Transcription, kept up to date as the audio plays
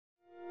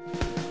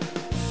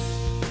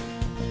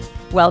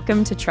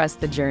Welcome to Trust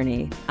the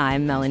Journey.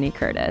 I'm Melanie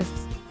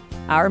Curtis.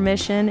 Our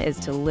mission is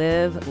to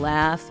live,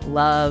 laugh,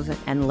 love,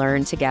 and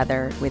learn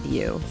together with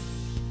you.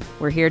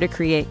 We're here to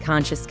create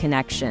conscious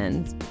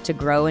connections, to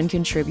grow and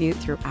contribute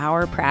through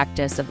our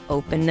practice of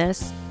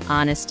openness,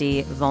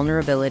 honesty,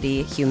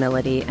 vulnerability,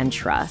 humility, and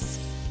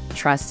trust,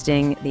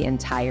 trusting the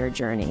entire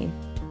journey.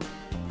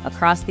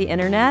 Across the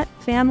internet,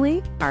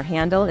 family, our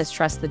handle is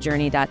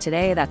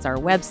trustthejourney.today. That's our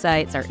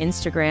website, it's our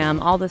Instagram,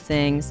 all the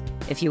things.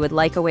 If you would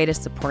like a way to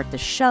support the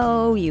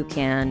show, you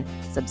can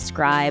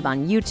subscribe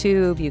on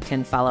YouTube, you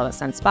can follow us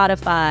on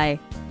Spotify,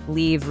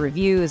 leave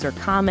reviews or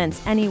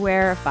comments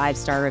anywhere. A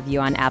 5-star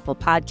review on Apple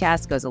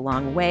Podcasts goes a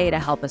long way to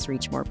help us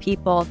reach more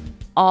people.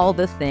 All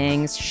the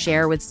things.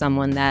 Share with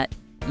someone that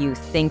you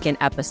think an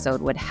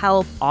episode would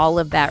help. All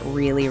of that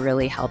really,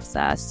 really helps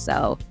us.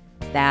 So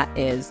that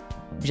is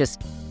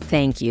just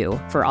thank you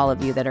for all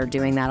of you that are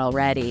doing that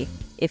already.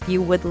 If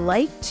you would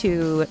like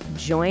to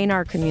join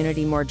our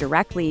community more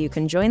directly, you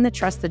can join the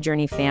Trust the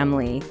Journey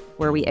family,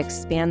 where we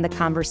expand the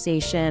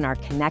conversation, our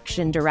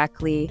connection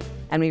directly,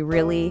 and we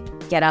really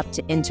get up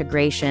to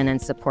integration and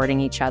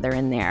supporting each other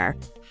in there.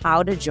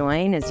 How to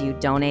join is you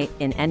donate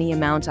in any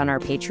amount on our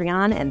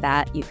Patreon, and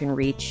that you can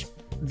reach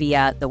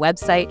via the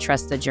website,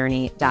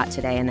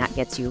 trustthejourney.today, and that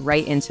gets you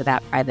right into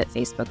that private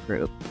Facebook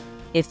group.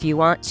 If you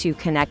want to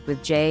connect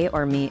with Jay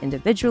or me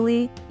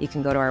individually, you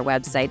can go to our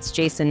websites,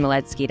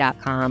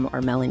 jasonmoledzki.com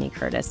or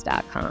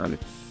melaniecurtis.com.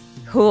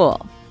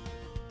 Cool.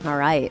 All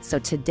right. So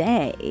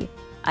today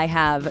I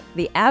have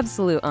the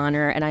absolute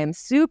honor, and I am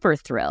super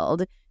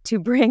thrilled to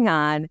bring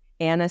on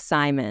Anna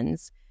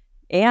Symonds.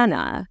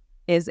 Anna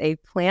is a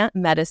plant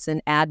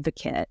medicine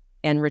advocate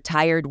and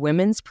retired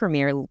Women's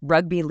Premier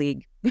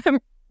League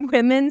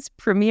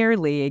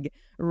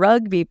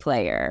rugby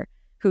player,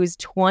 whose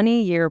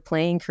 20-year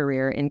playing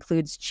career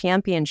includes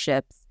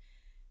championships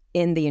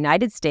in the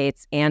United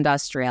States and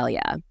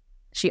Australia.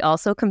 She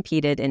also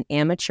competed in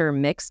amateur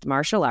mixed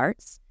martial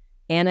arts.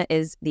 Anna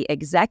is the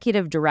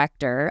executive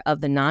director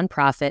of the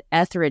nonprofit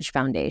Etheridge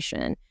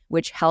Foundation,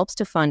 which helps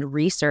to fund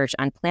research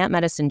on plant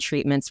medicine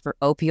treatments for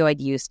opioid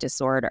use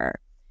disorder.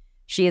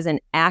 She is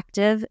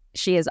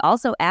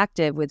also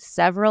active with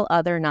several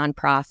other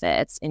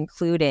nonprofits,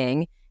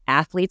 including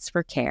Athletes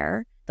for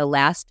Care, the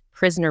Last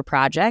Prisoner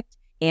Project,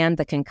 and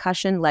the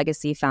Concussion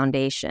Legacy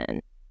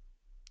Foundation.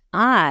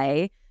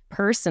 I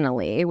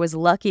personally was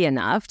lucky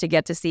enough to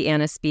get to see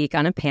Anna speak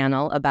on a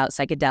panel about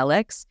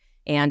psychedelics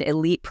and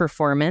elite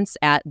performance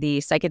at the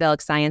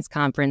Psychedelic Science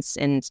Conference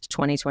in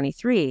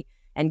 2023.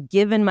 And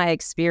given my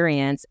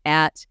experience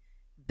at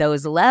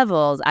those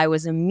levels, I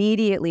was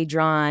immediately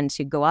drawn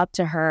to go up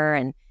to her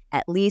and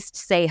at least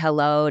say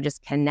hello,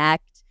 just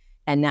connect.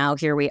 And now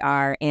here we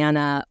are.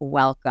 Anna,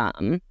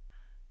 welcome.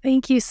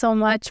 Thank you so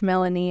much,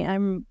 Melanie.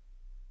 I'm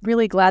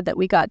really glad that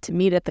we got to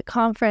meet at the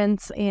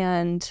conference.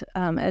 And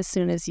as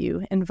soon as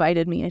you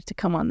invited me to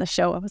come on the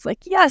show, I was like,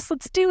 yes,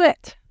 let's do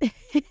it.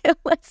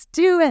 Let's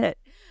do it.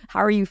 How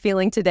are you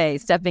feeling today,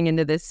 stepping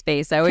into this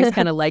space? I always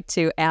kind of like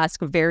to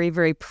ask a very,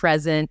 very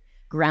present,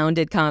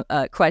 grounded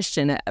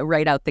question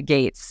right out the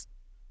gates.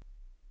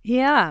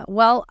 Yeah,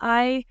 well,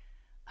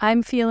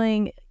 I'm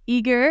feeling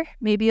eager,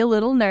 maybe a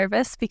little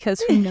nervous, because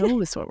who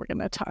knows what we're going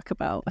to talk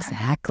about.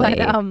 Exactly.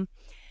 But,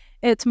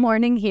 it's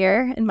morning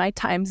here in my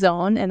time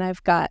zone, and I've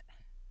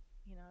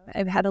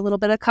had a little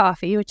bit of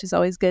coffee, which is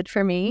always good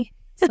for me.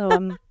 So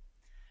I'm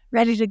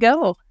ready to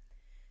go.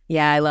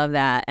 Yeah, I love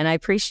that. And I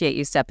appreciate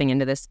you stepping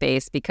into this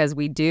space, because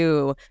we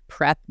do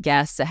prep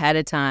guests ahead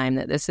of time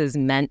that this is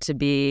meant to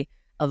be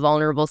a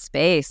vulnerable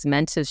space,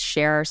 meant to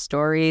share our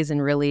stories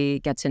and really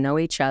get to know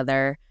each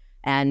other,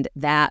 and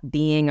that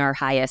being our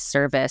highest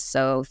service.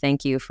 So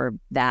thank you for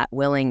that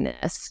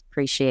willingness.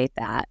 Appreciate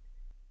that.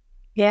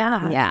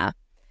 Yeah. Yeah.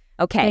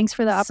 Okay. Thanks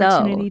for the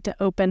opportunity to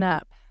open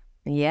up.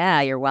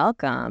 Yeah, you're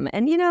welcome.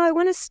 And, I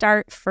want to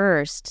start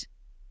first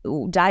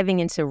diving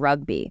into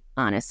rugby,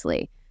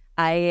 honestly.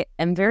 I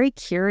am very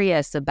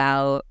curious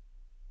about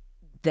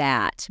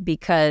that,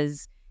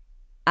 because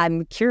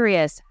I'm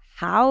curious,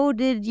 how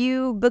did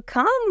you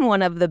become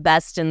one of the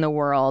best in the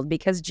world?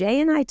 Because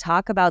Jay and I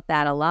talk about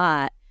that a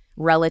lot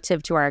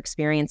relative to our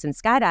experience in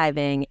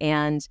skydiving.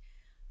 And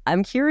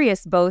I'm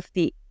curious both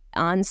the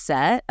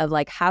onset of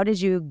how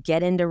did you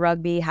get into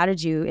rugby? How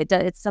did you,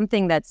 it's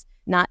something that's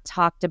not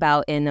talked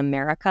about in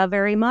America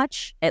very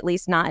much, at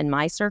least not in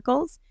my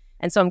circles.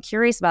 And so I'm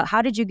curious about,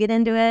 how did you get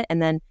into it?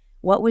 And then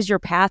what was your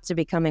path to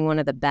becoming one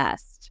of the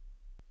best?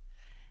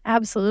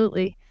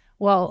 Absolutely.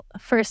 Well,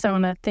 first I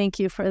want to thank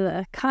you for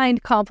the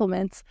kind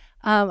compliments.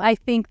 I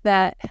think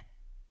that,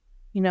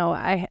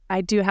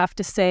 I do have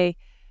to say,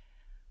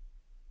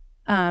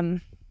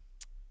 one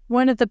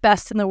of the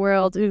best in the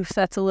world. Oof,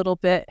 that's a little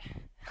bit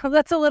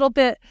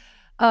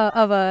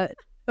of a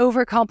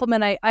over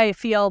compliment, I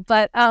feel,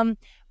 but I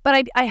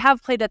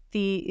have played at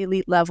the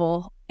elite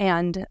level,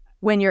 and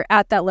when you're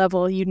at that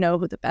level, you know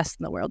who the best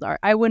in the world are.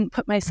 I wouldn't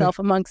put myself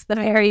amongst the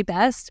very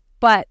best,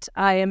 but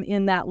I am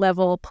in that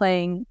level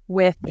playing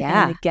with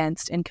and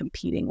against and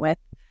competing with,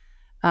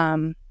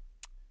 the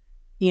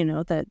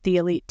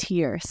elite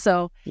tier.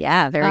 So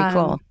yeah, very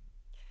cool.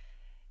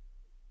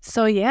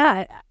 So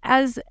yeah,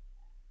 as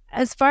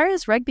far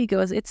as rugby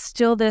goes, it's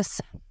still this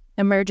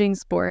emerging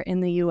sport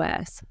in the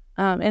U.S.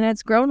 And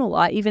it's grown a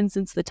lot even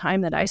since the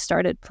time that I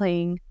started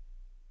playing,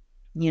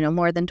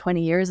 more than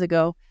 20 years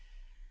ago.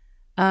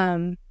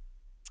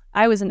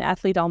 I was an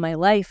athlete all my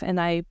life, and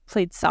I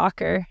played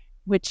soccer,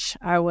 which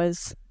I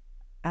was,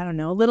 I don't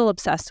know, a little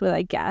obsessed with,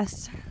 I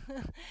guess.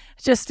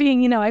 Just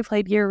being, I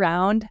played year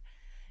round,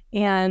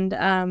 and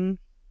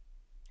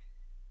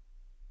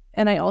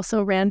I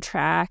also ran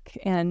track.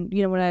 And,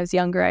 when I was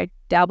younger, I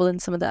dabbled in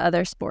some of the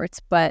other sports,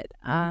 but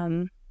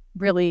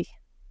really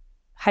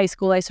high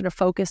school, I sort of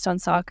focused on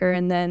soccer.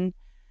 And then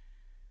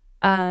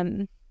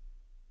I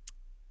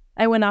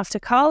went off to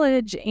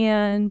college,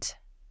 and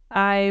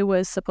I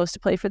was supposed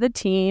to play for the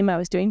team. I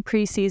was doing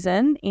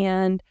preseason,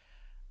 and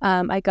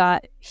I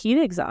got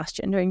heat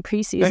exhaustion during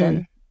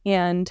preseason.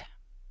 And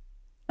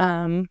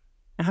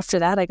after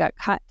that, I got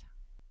cut.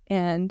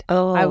 And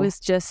I was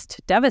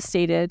just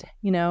devastated.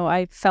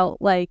 I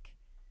felt like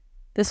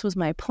this was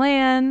my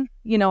plan.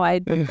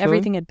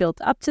 Everything had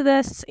built up to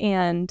this,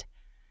 and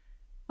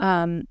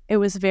it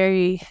was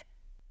very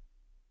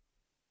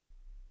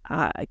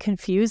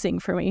confusing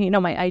for me.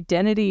 My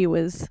identity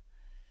was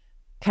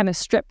kind of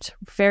stripped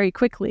very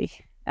quickly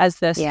as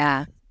this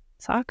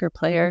soccer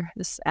player,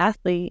 this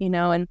athlete,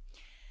 and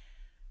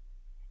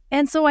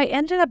so I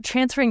ended up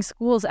transferring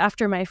schools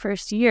after my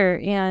first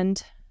year,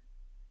 and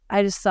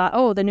I just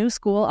thought, the new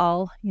school,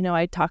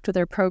 I talked with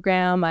their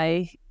program,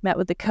 I met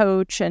with the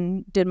coach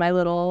and did my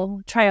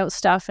little tryout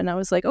stuff, and I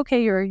was like,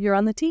 okay, you're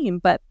on the team.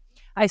 But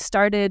I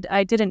did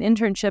an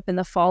internship in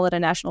the fall at a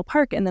national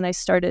park, and then I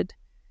started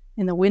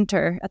in the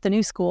winter at the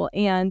new school,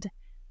 and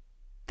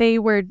they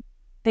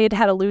had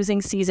had a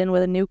losing season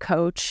with a new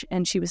coach,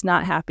 and she was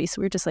not happy.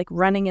 So we were just like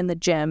running in the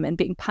gym and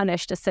being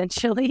punished,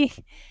 essentially.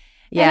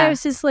 Yeah. And I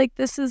was just like,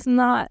 this is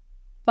not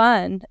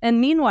fun.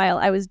 And meanwhile,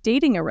 I was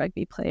dating a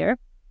rugby player,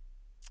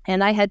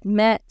 and I had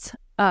met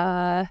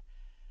the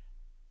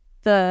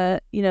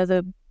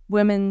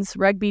women's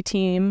rugby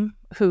team,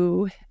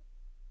 who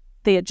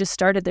they had just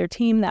started their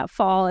team that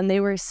fall, and they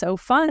were so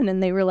fun.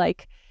 And they were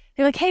like,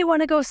 hey,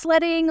 want to go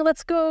sledding?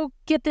 Let's go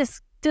get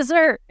this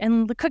dessert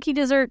and the cookie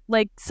dessert,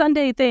 like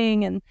Sunday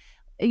thing. And,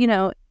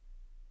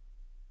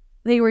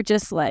 they were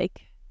just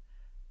like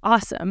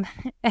awesome.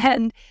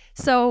 And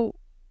so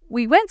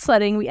we went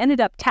sledding. We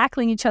ended up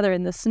tackling each other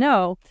in the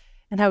snow.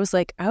 And I was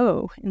like,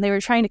 and they were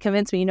trying to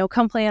convince me,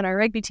 come play on our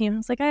rugby team. I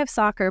was like, I have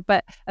soccer.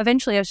 But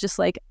eventually I was just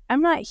like,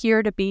 I'm not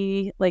here to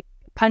be like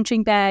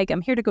punching bag.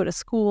 I'm here to go to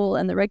school,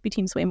 and the rugby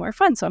team's way more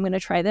fun. So I'm going to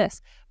try this.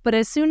 But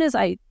as soon as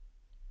I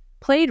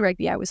played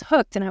rugby, I was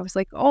hooked, and I was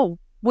like,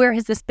 where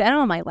has this been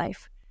all my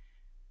life?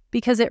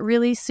 Because it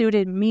really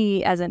suited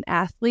me as an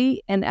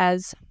athlete and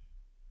as,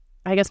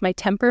 I guess, my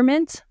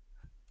temperament.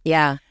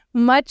 Yeah.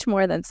 Much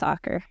more than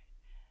soccer.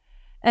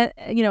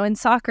 In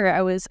soccer,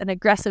 I was an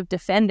aggressive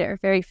defender,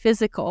 very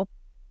physical,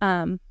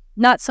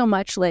 not so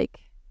much like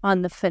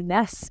on the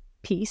finesse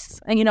piece.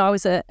 And, I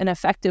was an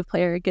effective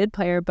player, a good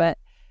player, but,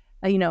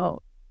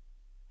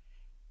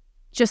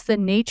 just the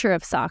nature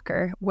of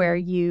soccer,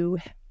 where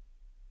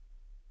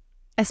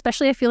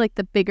especially I feel like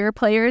the bigger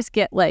players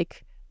get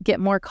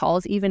more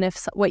calls, even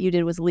if what you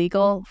did was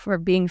legal, for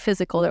being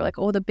physical. They're like,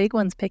 the big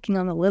one's picking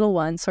on the little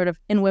one. Sort of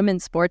in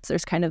women's sports,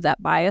 there's kind of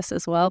that bias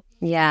as well.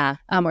 Yeah.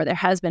 Or there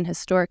has been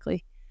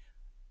historically.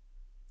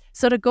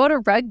 So to go to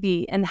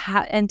rugby and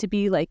to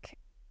be like,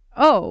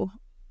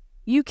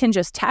 you can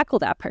just tackle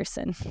that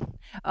person.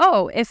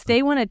 If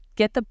they want to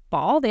get the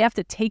ball, they have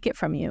to take it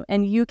from you,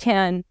 and you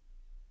can,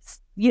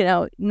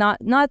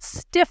 not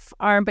stiff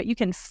arm, but you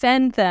can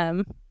fend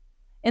them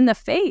in the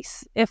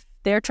face. If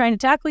they're trying to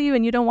tackle you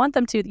and you don't want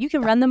them to, you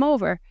can run them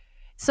over.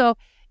 So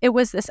it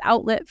was this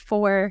outlet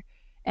for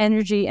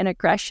energy and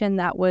aggression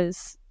that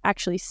was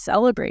actually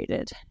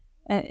celebrated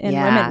in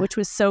women, which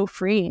was so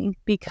freeing,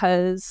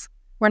 because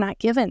we're not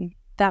given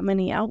that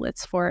many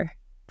outlets for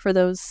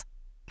those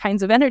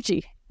kinds of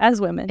energy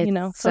as women,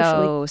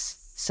 socially.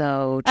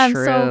 So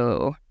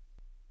true.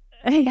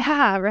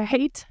 Yeah,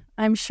 right.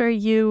 I'm sure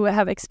you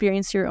have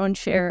experienced your own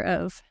share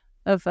of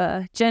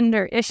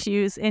gender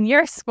issues in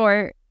your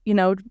sport,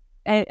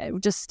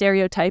 just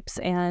stereotypes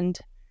and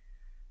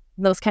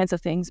those kinds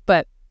of things.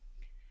 But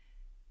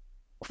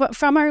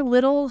from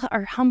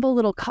our humble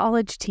little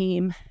college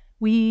team,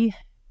 we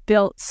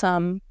built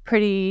some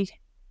pretty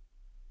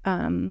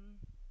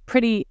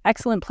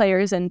excellent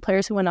players, and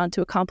players who went on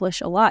to accomplish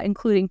a lot,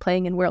 including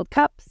playing in World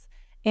Cups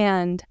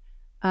and,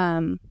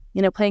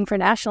 playing for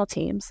national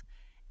teams.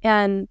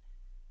 And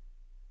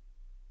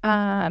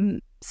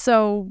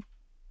so,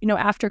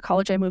 after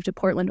college, I moved to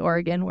Portland,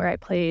 Oregon, where I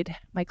played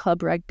my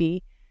club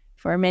rugby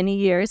for many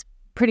years,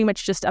 pretty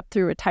much just up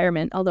through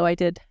retirement, although I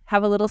did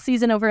have a little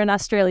season over in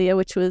Australia,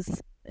 which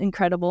was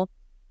incredible.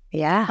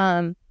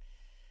 Yeah.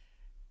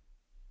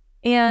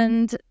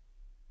 And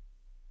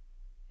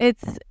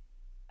it's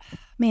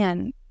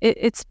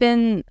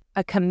been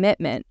a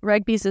commitment.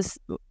 Rugby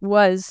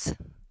was,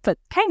 but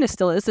kind of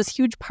still is, this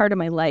huge part of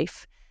my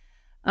life.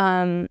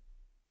 It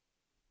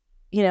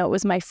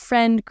was my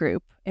friend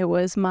group. It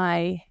was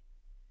my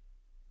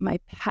my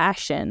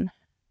passion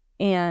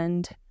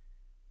and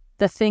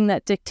the thing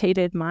that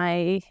dictated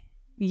my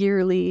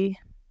yearly,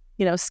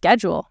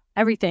 schedule,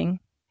 everything.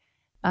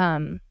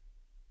 And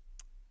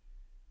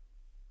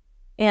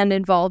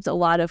involved a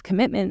lot of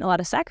commitment, a lot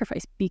of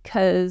sacrifice,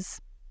 because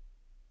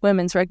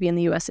women's rugby in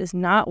the U.S. is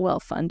not well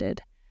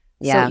funded.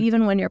 Yeah. So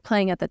even when you're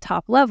playing at the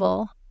top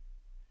level,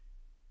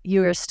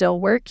 you are still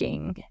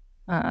working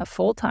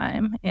full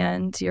time,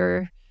 and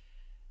you're,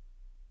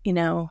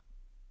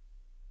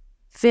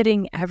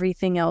 fitting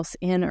everything else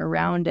in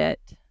around it.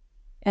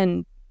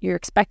 And you're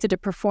expected to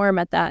perform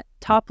at that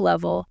top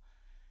level.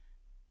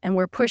 And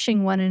we're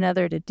pushing one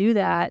another to do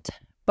that.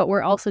 But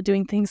we're also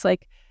doing things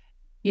like,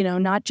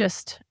 not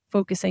just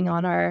focusing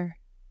on our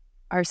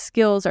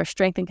skills, our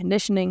strength and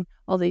conditioning,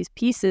 all these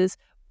pieces,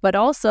 but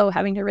also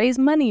having to raise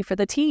money for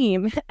the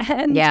team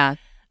and,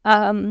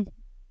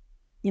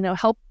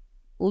 help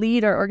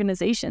lead our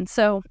organization.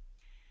 So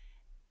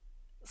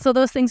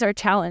those things are a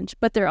challenge,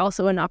 but they're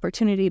also an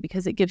opportunity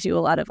because it gives you a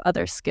lot of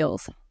other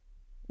skills.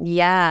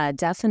 Yeah,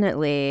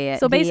 definitely.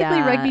 So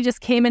basically rugby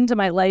just came into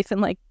my life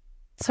and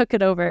took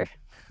it over.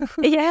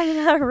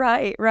 Yeah,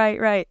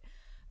 right.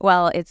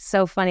 Well, it's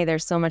so funny.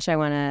 There's so much I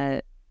want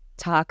to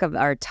talk of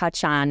or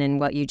touch on in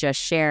what you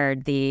just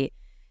shared. The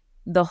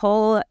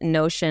whole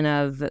notion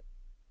of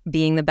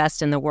being the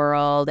best in the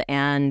world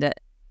and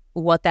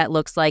what that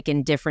looks like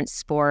in different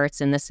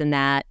sports and this and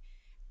that.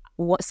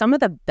 Some of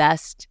the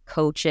best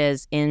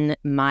coaches in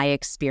my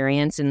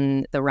experience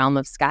in the realm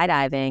of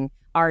skydiving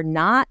are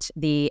not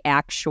the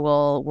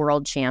actual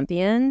world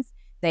champions.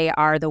 They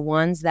are the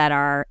ones that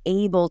are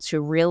able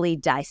to really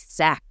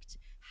dissect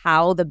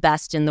how the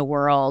best in the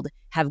world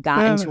have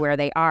gotten to where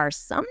they are.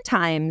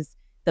 Sometimes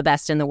the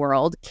best in the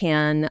world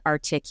can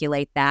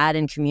articulate that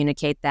and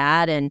communicate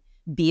that and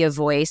be a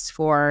voice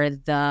for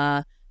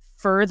the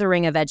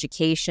furthering of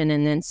education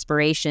and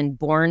inspiration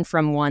born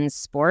from one's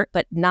sport,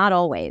 but not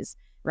always,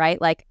 right?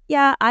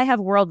 I have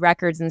world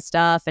records and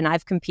stuff, and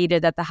I've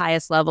competed at the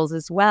highest levels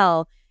as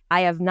well.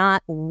 I have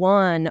not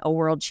won a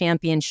world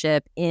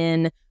championship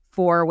in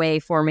four-way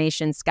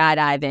formation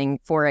skydiving,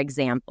 for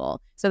example.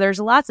 So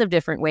there's lots of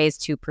different ways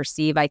to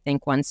perceive, I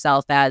think,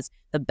 oneself as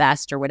the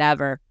best or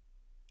whatever.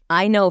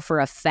 I know for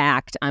a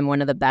fact I'm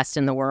one of the best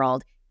in the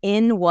world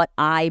in what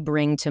I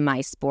bring to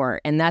my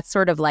sport. And that's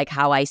sort of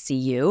how I see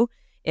you,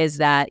 is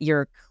that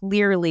you're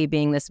clearly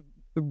being this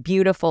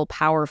beautiful,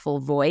 powerful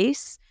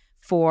voice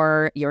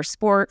for your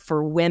sport,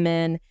 for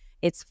women.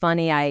 It's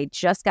funny, I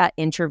just got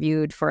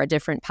interviewed for a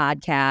different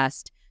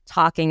podcast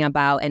talking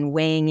about and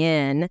weighing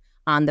in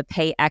on the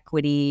pay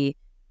equity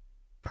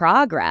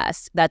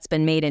progress that's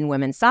been made in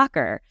women's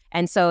soccer.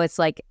 And so it's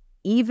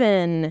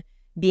even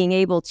being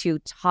able to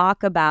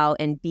talk about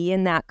and be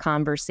in that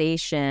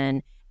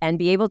conversation and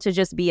be able to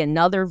just be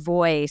another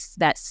voice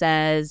that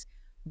says,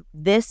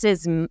 this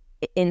is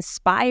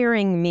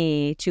inspiring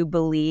me to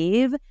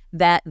believe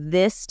that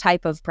this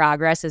type of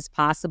progress is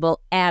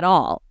possible at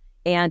all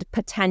and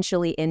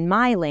potentially in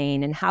my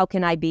lane, and how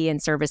can I be in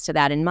service to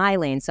that in my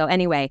lane? So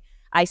anyway,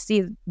 I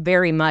see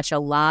very much a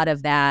lot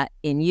of that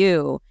in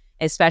you,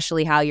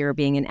 especially how you're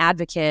being an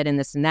advocate and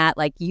this and that.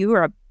 You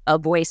are a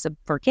voice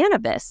for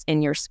cannabis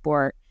in your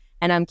sport.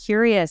 And I'm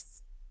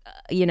curious,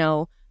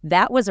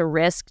 that was a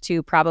risk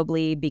to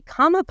probably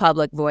become a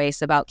public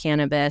voice about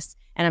cannabis.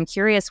 And I'm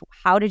curious,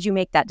 how did you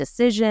make that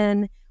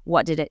decision?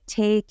 What did it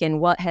take? And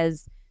what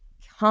has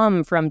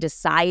come from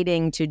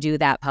deciding to do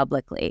that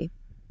publicly?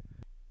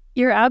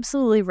 You're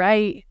absolutely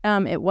right.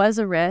 It was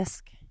a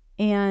risk.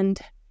 And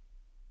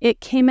it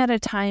came at a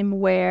time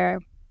where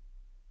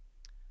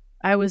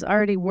I was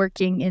already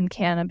working in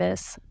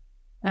cannabis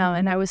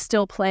and I was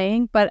still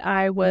playing, but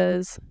I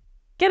was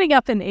getting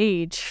up in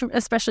age,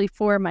 especially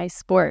for my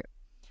sport.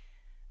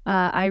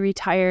 I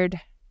retired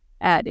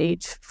at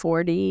age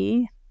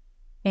 40,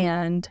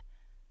 and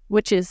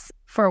which is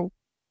for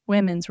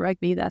women's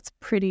rugby, that's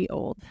pretty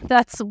old.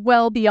 That's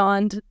well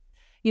beyond,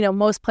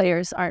 most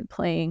players aren't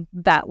playing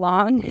that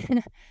long,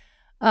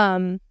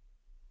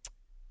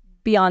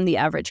 beyond the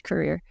average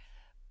career.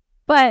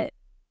 But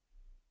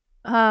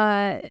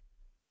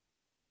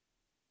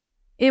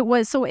it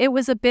was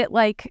a bit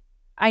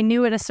I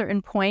knew at a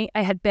certain point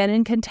I had been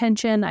in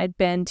contention. I'd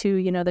been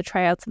to, the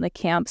tryouts and the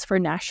camps for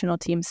national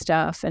team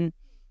stuff. And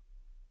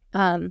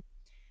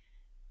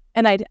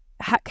I'd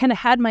kind of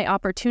had my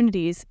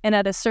opportunities. And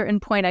at a certain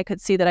point, I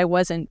could see that I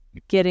wasn't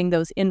getting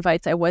those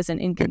invites. I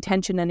wasn't in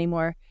contention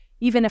anymore.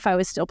 Even if I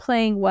was still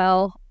playing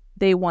well,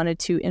 they wanted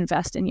to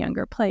invest in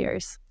younger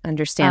players.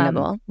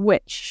 Understandable.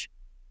 Which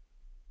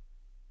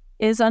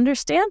is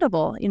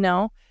understandable,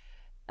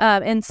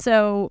 and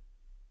so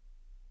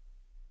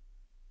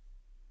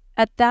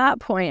at that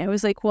point, I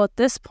was well, at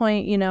this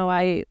point,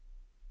 I'm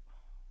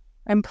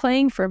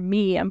playing for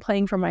me. I'm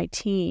playing for my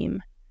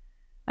team.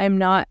 I'm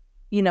not,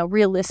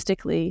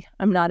 realistically,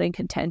 I'm not in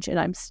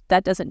contention.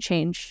 That doesn't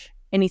change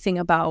anything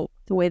about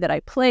the way that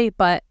I play,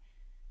 but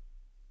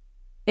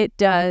it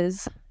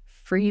does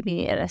free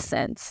me in a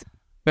sense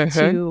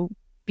to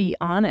be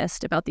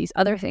honest about these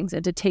other things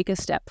and to take a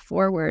step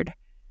forward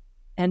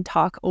and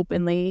talk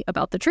openly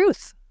about the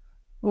truth.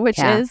 which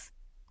is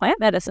plant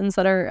medicines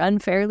that are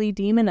unfairly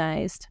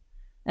demonized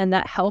and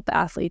that help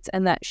athletes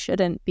and that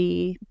shouldn't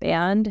be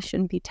banned,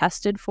 shouldn't be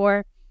tested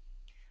for.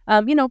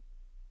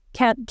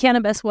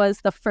 Cannabis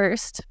was the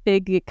first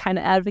big kind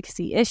of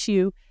advocacy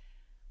issue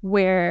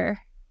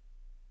where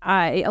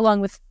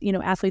along with,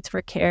 Athletes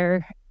for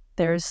Care,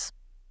 there's,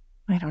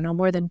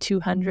 more than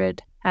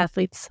 200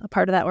 athletes a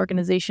part of that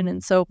organization.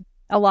 And so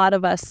a lot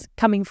of us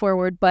coming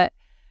forward, but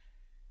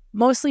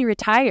mostly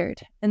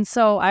retired. And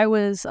so I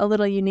was a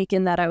little unique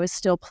in that I was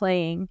still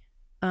playing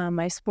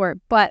my sport,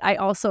 but I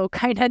also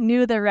kind of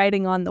knew the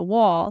writing on the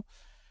wall.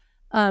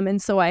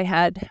 And so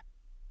I'd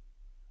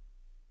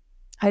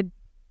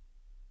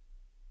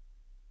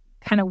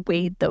kind of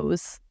weighed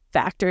those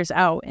factors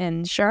out.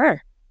 And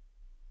sure.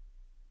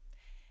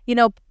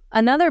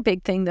 Another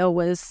big thing though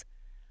was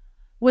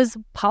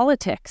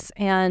politics,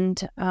 and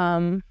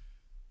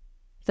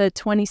the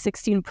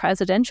 2016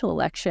 presidential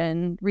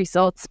election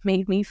results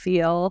made me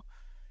feel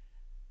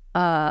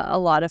a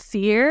lot of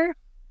fear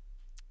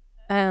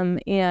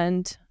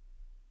and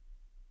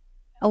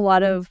a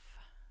lot of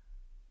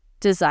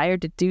desire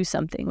to do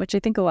something, which I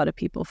think a lot of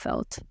people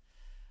felt.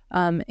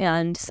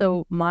 And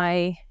so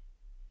my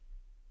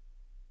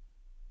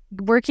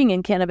working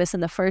in cannabis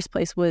in the first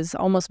place was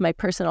almost my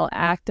personal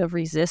act of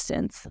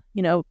resistance,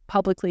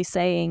 publicly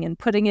saying and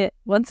putting it,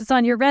 once it's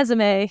on your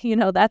resume,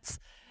 that's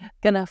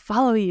going to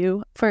follow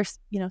you first.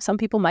 Some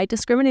people might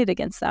discriminate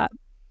against that.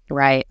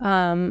 Right.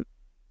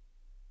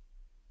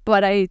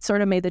 But I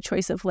sort of made the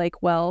choice of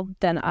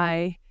then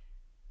I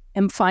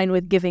am fine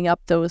with giving up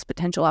those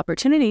potential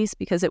opportunities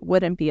because it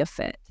wouldn't be a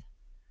fit.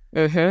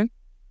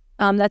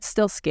 Mm-hmm. That's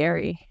still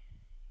scary,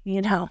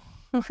 And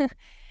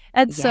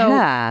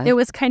so it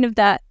was kind of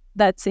that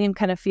same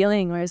kind of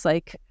feeling where it's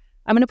like,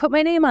 I'm going to put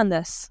my name on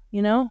this.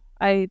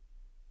 I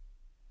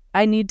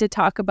need to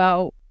talk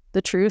about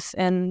the truth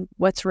and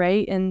what's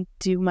right and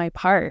do my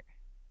part.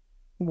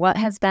 What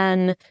has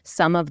been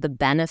some of the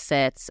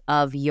benefits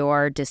of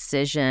your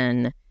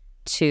decision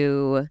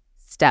to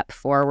step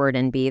forward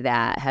and be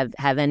that?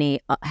 Have any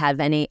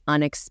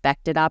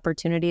unexpected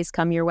opportunities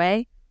come your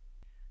way?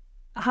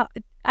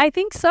 I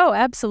think so.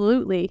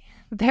 Absolutely.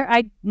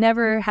 I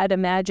never had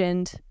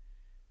imagined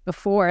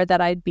before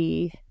that I'd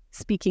be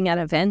speaking at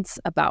events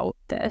about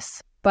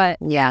this. But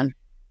yeah,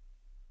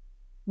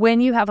 when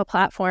you have a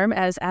platform,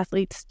 as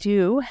athletes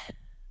do,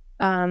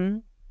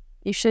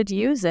 you should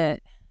use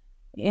it.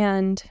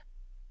 And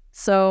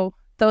so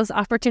those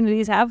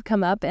opportunities have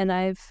come up and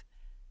I've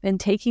been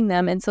taking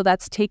them. And so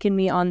that's taken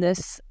me on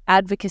this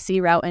advocacy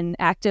route and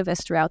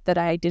activist route that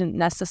I didn't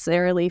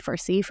necessarily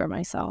foresee for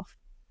myself.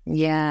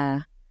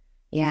 Yeah.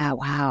 Yeah.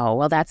 Wow.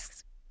 Well,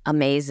 that's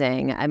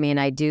amazing. I mean,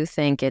 I do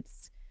think it's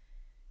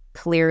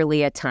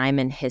clearly a time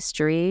in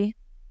history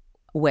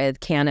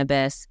with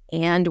cannabis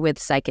and with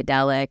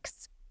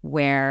psychedelics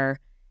where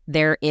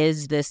there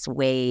is this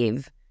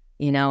wave,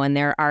 and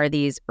there are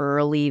these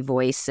early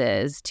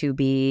voices to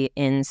be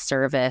in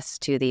service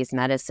to these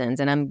medicines.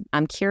 And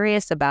I'm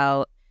curious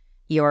about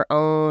your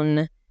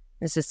own,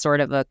 this is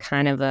sort of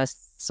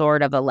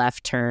a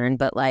left turn,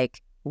 but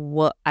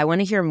what I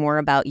want to hear more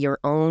about your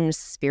own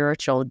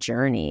spiritual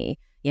journey,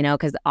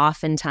 because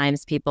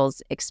oftentimes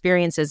people's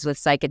experiences with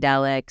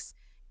psychedelics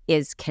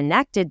is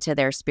connected to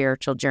their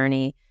spiritual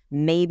journey.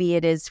 Maybe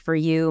it is for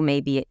you,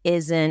 maybe it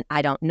isn't,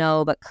 I don't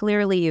know, but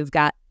clearly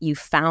you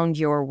found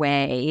your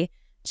way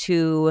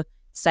to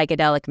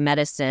psychedelic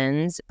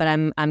medicines. But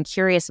I'm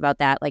curious about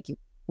that.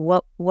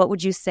 What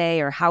would you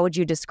say, or how would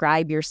you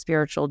describe your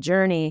spiritual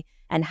journey,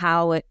 and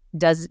how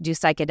do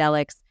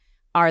psychedelics,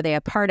 are they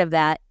a part of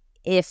that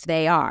if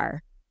they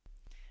are?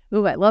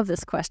 Ooh, I love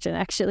this question,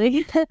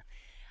 actually.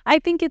 I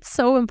think it's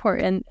so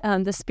important.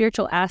 The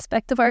spiritual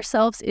aspect of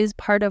ourselves is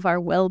part of our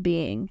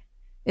well-being.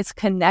 It's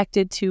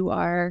connected to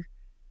our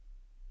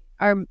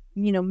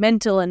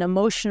mental and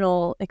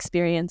emotional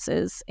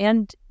experiences,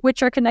 and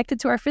which are connected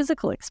to our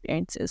physical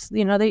experiences.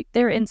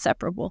 They're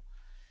inseparable.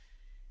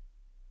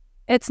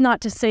 It's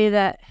not to say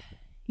that,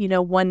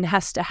 one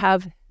has to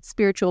have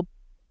spiritual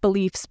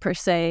beliefs per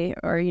se,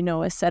 or,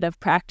 a set of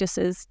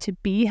practices to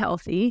be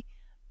healthy,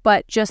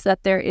 but just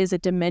that there is a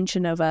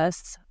dimension of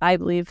us, I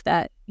believe,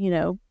 that,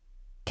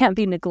 can't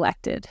be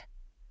neglected.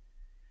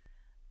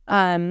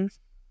 So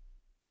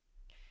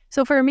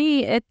for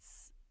me,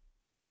 it's,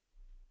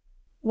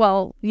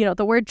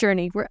 the word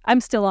journey, I'm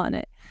still on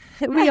it.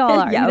 We all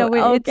are.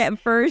 Yeah,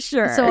 for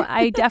sure. So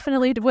I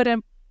definitely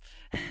wouldn't,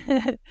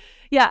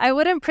 I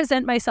wouldn't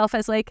present myself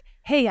as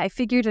hey, I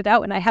figured it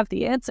out and I have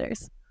the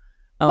answers.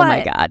 Oh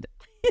my God.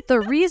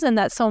 The reason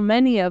that so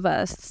many of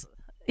us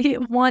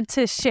want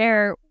to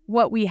share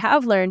what we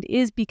have learned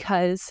is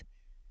because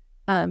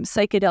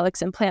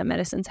psychedelics and plant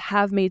medicines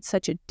have made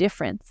such a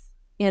difference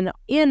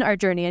in our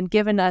journey and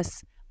given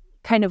us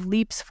kind of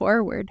leaps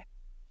forward.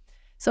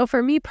 So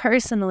for me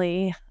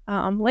personally,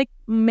 like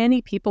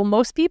many people,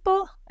 most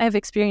people, I've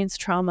experienced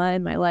trauma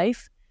in my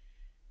life,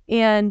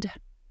 and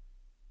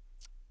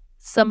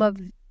some of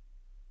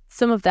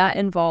that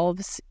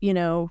involves,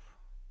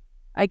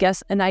 I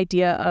guess, an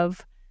idea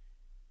of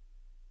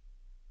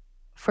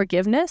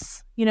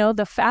forgiveness,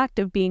 the fact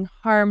of being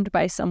harmed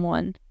by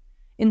someone,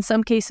 in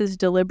some cases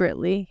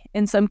deliberately,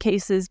 in some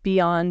cases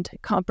beyond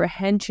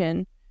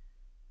comprehension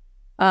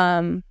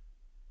of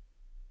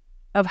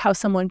how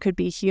someone could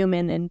be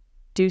human and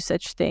do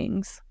such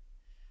things,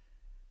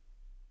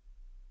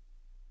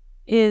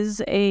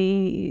 is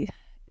a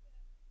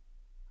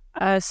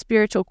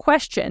spiritual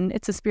question.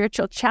 It's a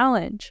spiritual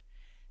challenge.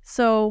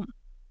 So,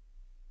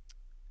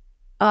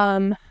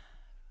 for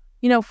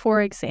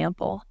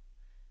example,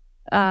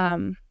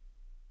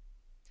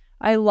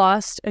 I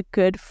lost a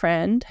good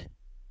friend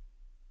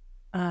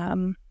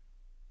 13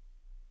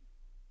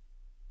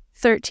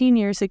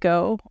 years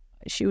ago.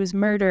 She was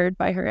murdered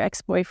by her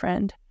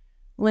ex-boyfriend,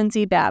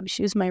 Lindsay Babb.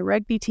 She was my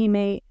rugby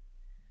teammate,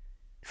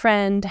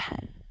 friend,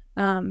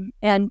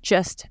 and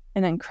just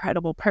an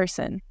incredible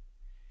person.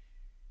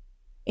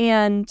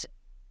 And,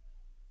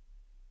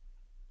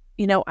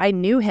 I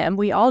knew him.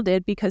 We all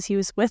did, because he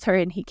was with her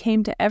and he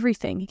came to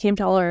everything. He came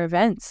to all our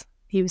events.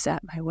 He was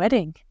at my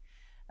wedding.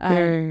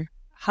 I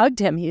hugged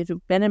him. He had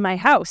been in my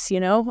house,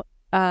 and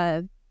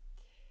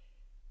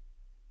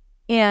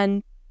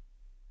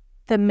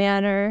the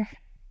manner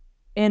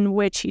in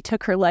which he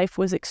took her life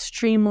was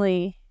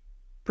extremely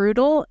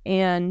brutal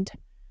and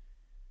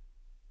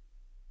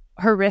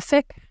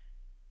horrific.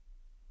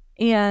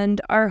 And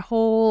our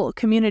whole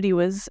community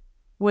was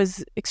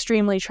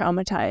extremely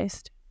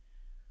traumatized.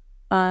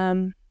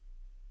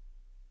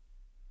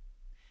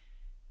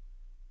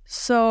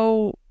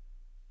 So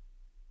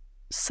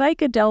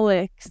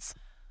psychedelics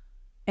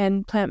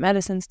and plant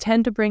medicines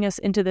tend to bring us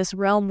into this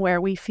realm where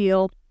we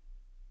feel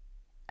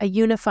a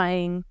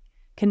unifying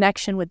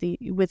connection with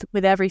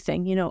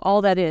everything,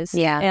 all that is.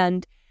 Yeah.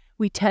 And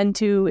we tend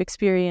to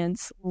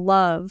experience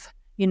love,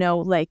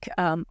 like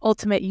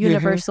ultimate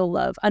universal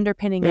love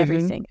underpinning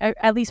everything,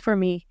 at least for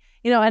me,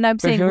 and I'm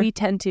saying we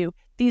tend to.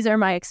 These are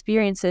my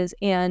experiences,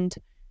 and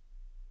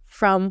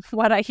from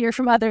what I hear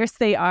from others,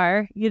 they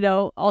are,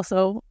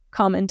 also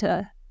common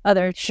to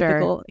other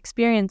typical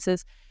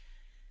experiences.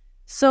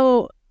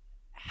 So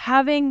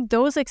having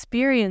those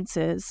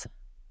experiences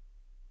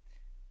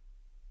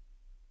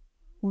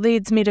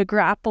leads me to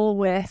grapple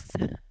with,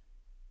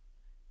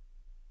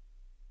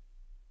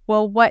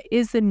 well, what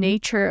is the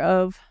nature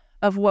of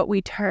what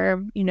we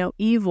term,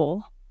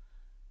 evil,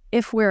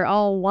 if we're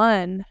all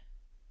one,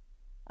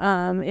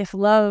 if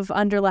love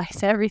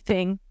underlies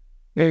everything,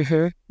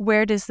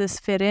 where does this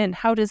fit in?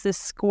 How does this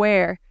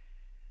square?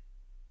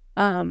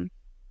 And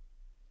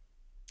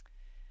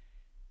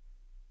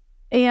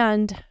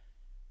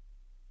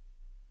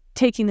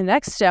taking the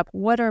next step,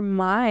 what are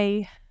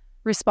my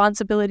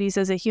responsibilities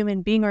as a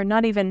human being, or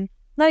not even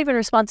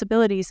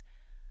responsibilities?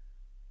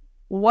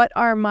 What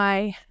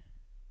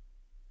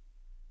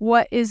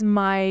is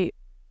my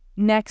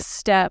next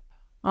step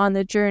on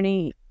the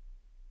journey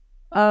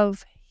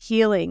of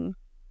healing,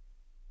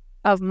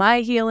 of my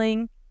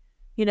healing,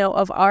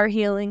 of our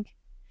healing?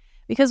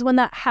 Because when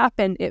that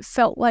happened, it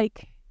felt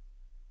like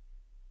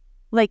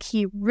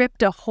he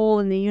ripped a hole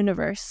in the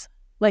universe.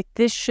 Like,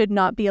 this should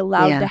not be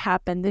allowed to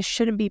happen. This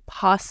shouldn't be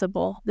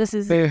possible. This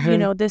is,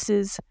 this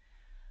is,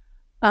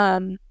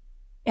 and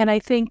I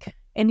think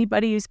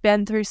anybody who's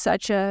been through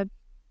such a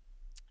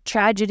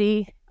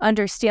tragedy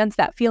understands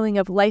that feeling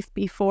of life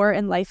before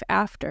and life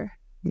after.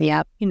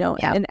 Yep.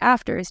 And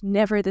after is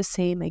never the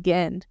same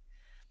again.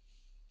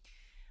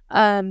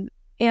 And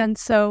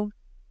so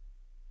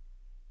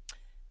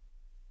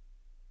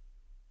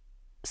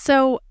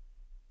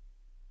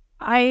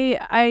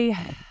I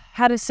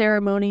had a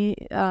ceremony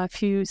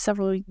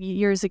several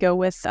years ago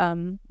with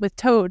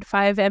Toad,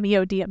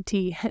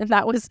 5-MeO-DMT, and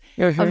that was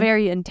a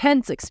very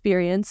intense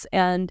experience,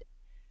 and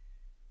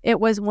it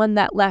was one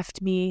that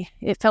left me.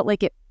 It felt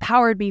like it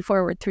powered me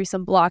forward through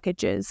some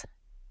blockages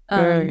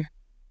that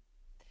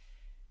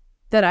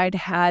I'd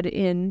had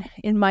in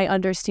my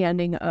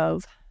understanding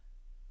of,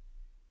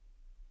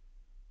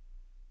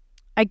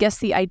 I guess,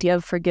 the idea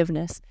of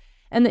forgiveness.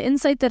 And the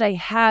insight that I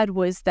had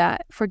was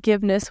that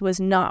forgiveness was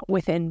not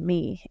within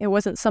me. It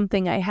wasn't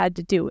something I had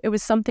to do. It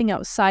was something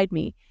outside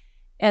me,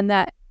 and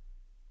that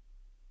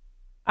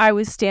I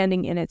was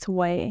standing in its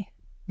way.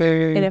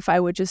 And if I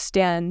would just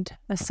stand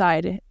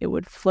aside, it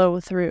would flow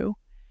through.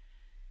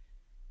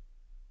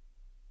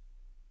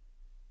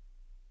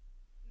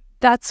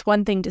 That's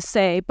one thing to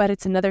say, but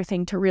it's another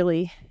thing to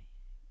really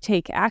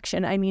take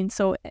action. I mean,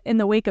 so in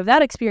the wake of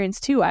that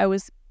experience too, I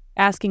was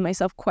asking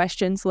myself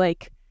questions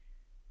like,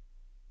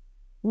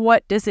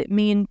 what does it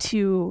mean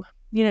to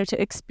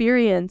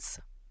experience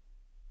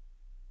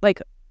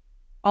like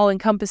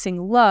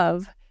all-encompassing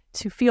love,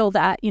 to feel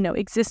that,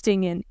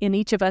 existing in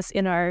each of us,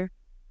 in our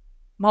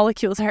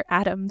molecules, our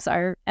atoms,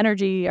 our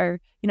energy, our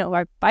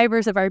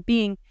fibers of our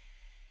being.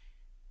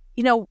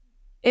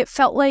 It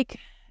felt like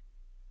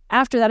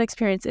after that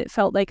experience, it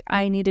felt like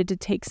I needed to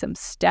take some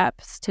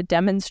steps to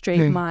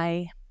demonstrate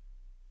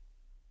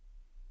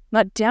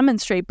not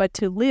demonstrate, but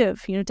to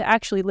live, to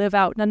actually live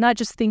out, and not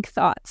just think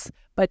thoughts,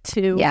 but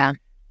to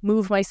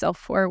move myself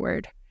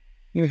forward.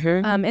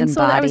 And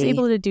so I was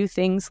able to do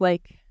things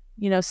like,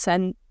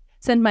 send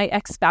my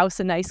ex-spouse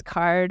a nice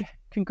card,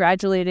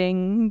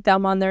 congratulating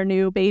them on their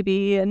new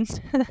baby and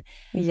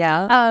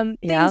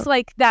things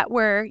like that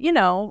were,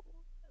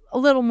 a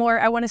little more,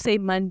 I want to say,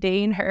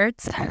 mundane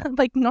hurts,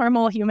 like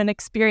normal human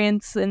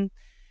experience. And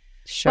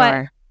sure.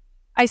 But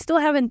I still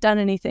haven't done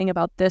anything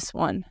about this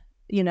one,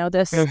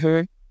 this,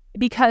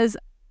 because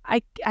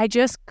I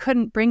just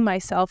couldn't bring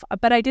myself.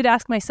 But I did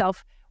ask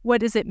myself,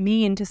 what does it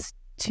mean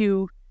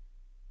to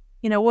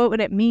what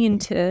would it mean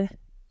to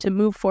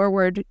move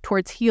forward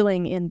towards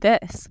healing in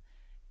this?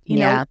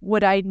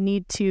 Would I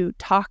need to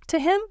talk to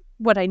him?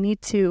 Would I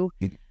need to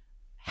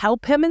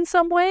help him in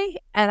some way?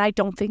 And I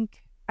don't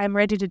think I'm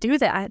ready to do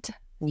that.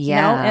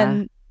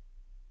 And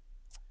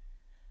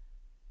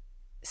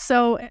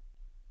so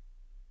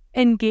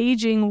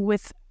engaging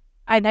with,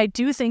 and I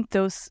do think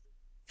this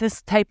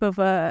type of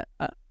an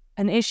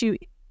issue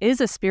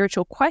is a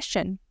spiritual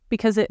question,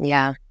 because it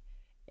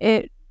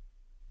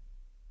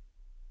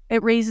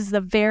raises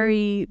the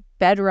very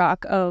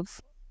bedrock of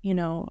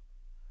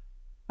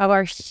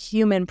our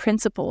human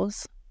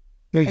principles,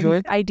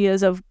 and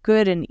ideas of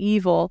good and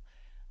evil,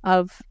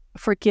 of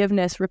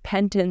forgiveness,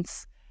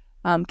 repentance.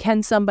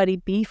 Can somebody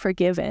be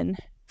forgiven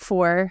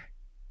for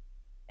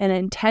an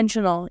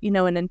intentional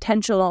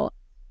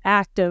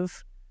act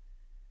of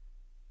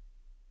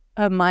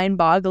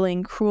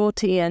mind-boggling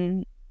cruelty?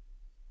 And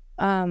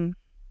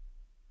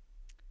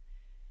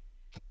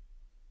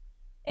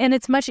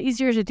it's much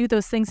easier to do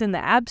those things in the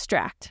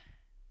abstract.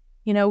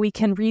 We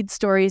can read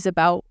stories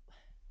about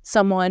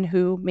someone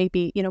who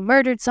maybe,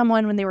 murdered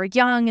someone when they were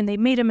young, and they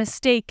made a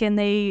mistake, and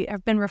they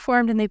have been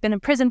reformed, and they've been in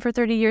prison for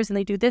 30 years, and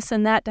they do this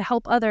and that to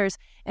help others.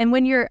 And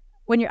when you're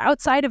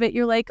outside of it,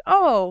 you're like,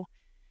 oh,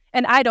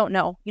 and I don't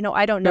know,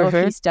 I don't know if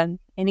he's done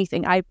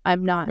anything.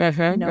 I'm not,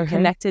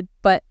 connected,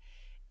 but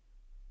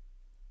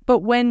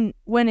when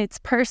it's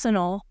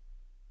personal,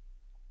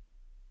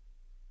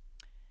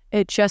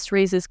 it just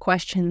raises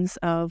questions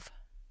of,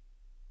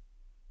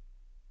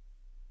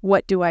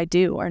 what do I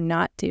do or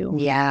not do?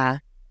 Yeah.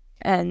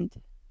 And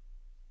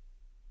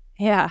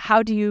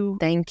how do you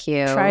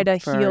try to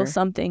heal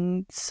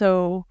something?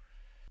 So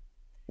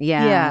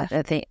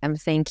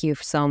thank you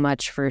so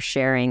much for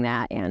sharing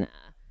that, Anna.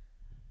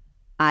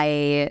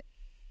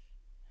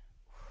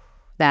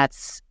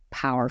 That's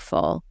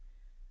powerful.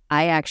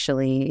 I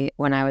actually,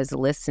 when I was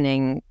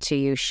listening to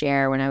you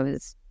share, when I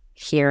was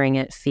hearing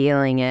it,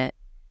 feeling it,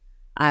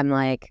 I'm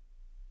like,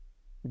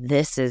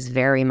 this is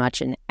very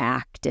much an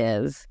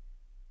active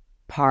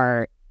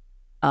part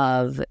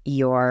of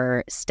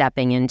your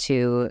stepping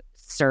into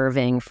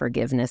serving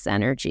forgiveness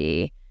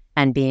energy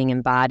and being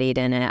embodied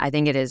in it. I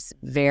think it is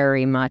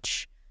very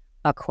much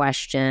a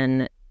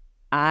question.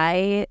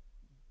 I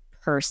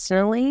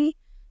personally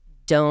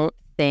don't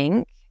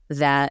think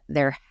that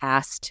there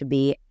has to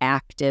be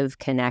active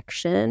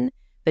connection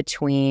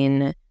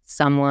between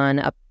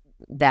someone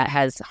that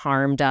has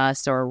harmed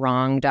us or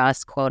wronged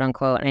us, quote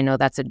unquote. And I know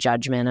that's a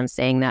judgment. I'm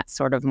saying that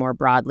sort of more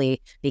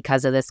broadly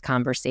because of this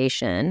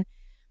conversation.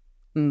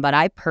 But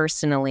I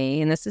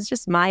personally, and this is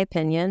just my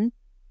opinion,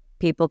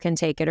 people can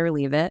take it or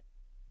leave it,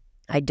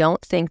 I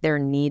don't think there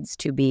needs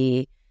to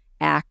be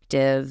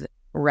active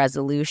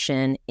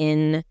resolution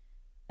in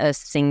a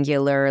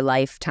singular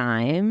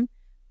lifetime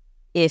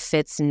if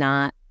it's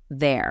not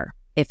there,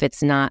 if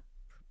it's not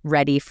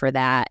ready for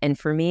that. And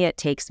for me, it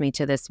takes me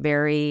to this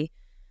very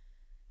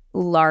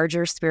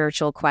larger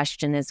spiritual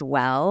question as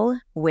well,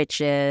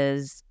 which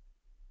is,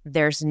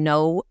 there's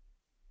no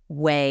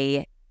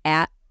way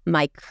as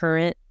my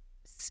current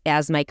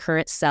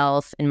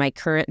self and my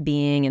current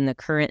being and the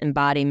current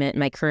embodiment,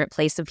 my current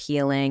place of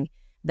healing,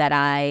 that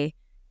I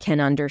can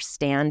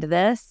understand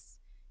this.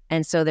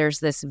 And so there's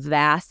this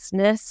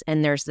vastness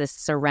and there's this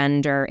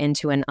surrender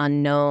into an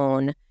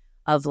unknown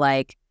of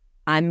like,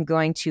 I'm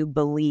going to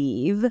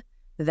believe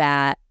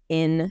that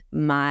in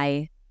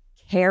my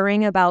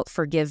caring about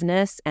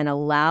forgiveness and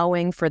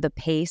allowing for the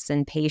pace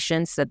and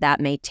patience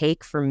that may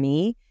take for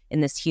me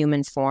in this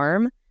human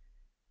form,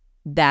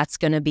 that's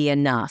going to be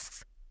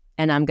enough.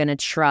 And I'm going to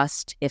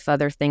trust if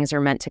other things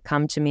are meant to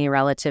come to me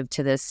relative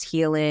to this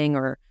healing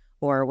or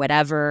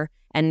whatever.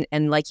 And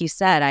like you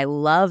said, I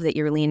love that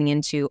you're leaning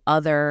into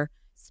other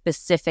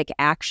specific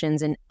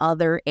actions in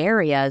other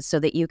areas so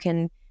that you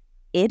can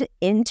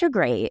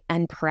integrate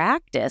and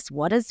practice.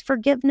 What does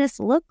forgiveness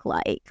look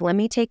like? Let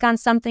me take on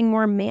something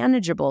more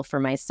manageable for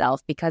myself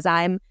because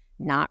I'm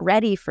not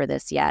ready for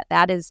this yet.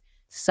 That is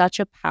such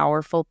a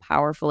powerful,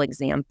 powerful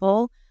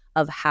example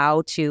of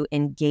how to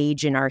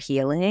engage in our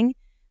healing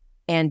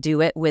and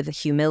do it with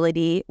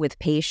humility, with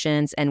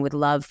patience, and with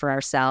love for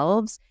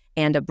ourselves,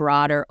 and a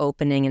broader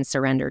opening and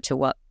surrender to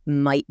what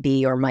might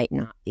be or might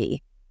not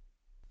be.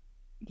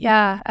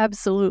 Yeah,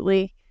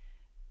 absolutely.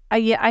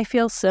 I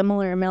feel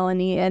similar,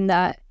 Melanie, in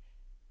that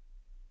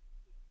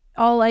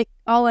all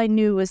I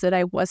knew was that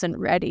I wasn't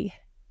ready.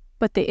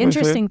 But the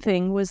interesting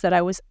thing was that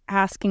I was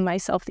asking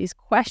myself these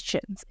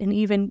questions and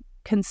even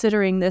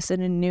considering this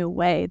in a new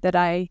way that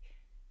I,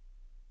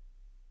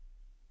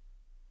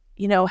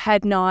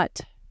 had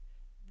not,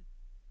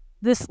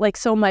 this like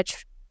so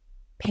much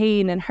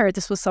pain and hurt.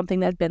 This was something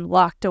that had been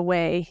locked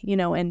away,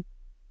 and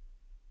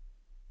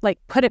like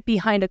put it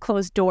behind a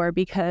closed door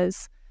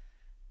because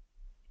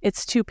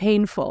it's too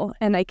painful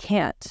and I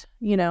can't,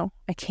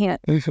 I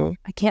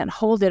can't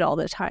hold it all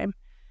the time.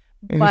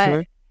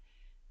 But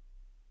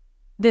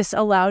this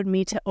allowed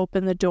me to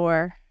open the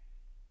door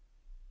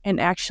and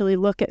actually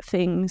look at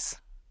things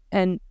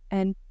and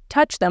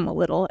touch them a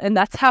little. And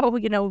that's how,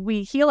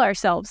 we heal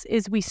ourselves,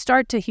 is we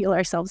start to heal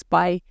ourselves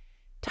by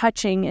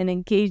touching and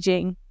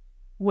engaging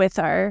with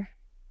our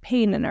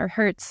pain and our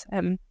hurts.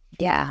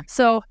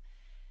 So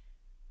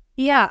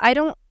yeah, I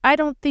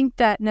don't think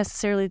that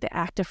necessarily the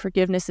act of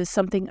forgiveness is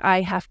something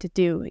I have to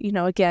do.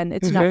 Again,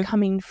 it's not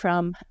coming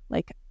from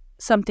like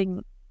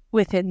something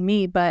within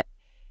me, but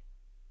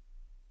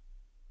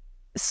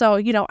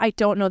so, I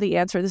don't know the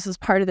answer. This is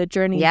part of the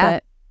journey,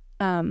 but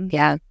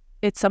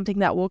it's something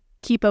that will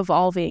keep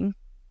evolving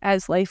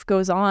as life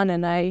goes on.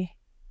 And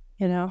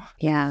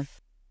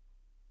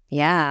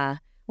Yeah.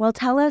 Well,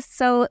 tell us,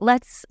 so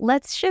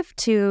let's shift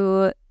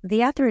to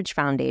the Etheridge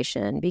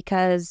Foundation,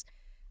 because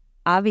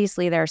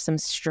obviously there are some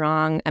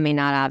strong,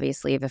 not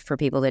obviously for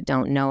people that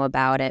don't know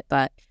about it,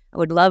 but I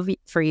would love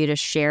for you to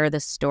share the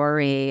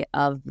story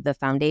of the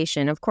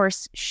foundation. Of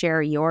course,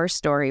 share your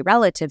story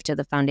relative to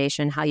the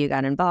foundation, how you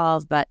got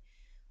involved, but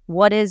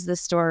what is the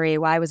story?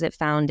 Why was it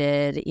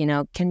founded?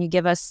 Can you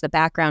give us the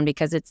background?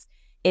 Because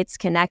it's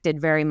connected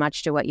very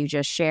much to what you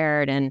just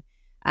shared. And,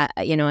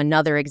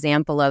 another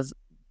example of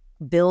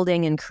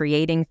building and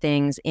creating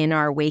things in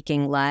our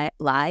waking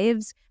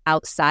lives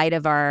outside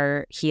of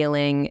our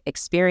healing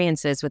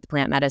experiences with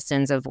plant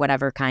medicines of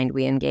whatever kind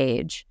we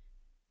engage.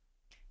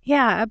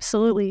 Yeah,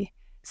 absolutely.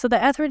 So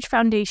the Etheridge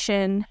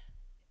Foundation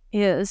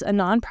is a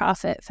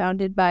nonprofit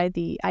founded by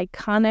the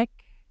iconic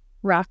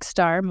rock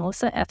star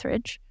Melissa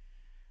Etheridge.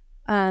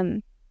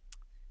 And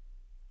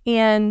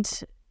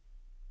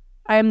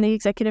I'm the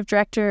executive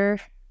director.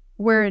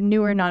 We're a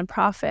newer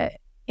nonprofit.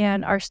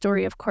 And our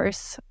story, of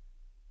course,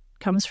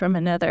 comes from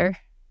another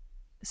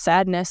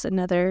sadness,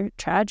 another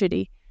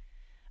tragedy.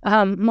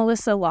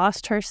 Melissa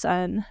lost her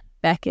son,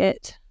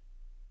 Beckett,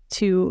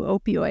 to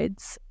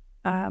opioids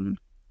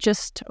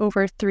just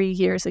over 3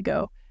 years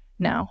ago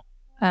now.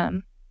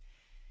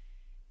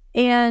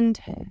 And,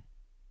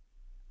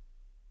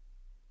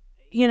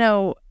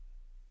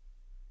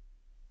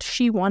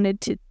 she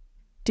wanted to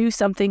do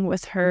something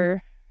with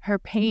her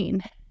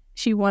pain.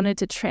 She wanted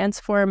to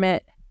transform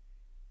it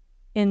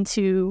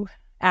into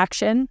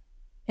action,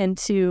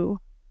 into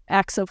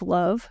acts of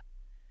love.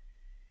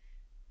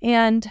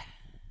 And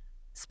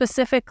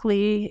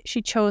specifically,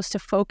 she chose to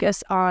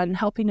focus on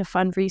helping to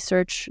fund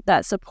research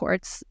that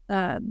supports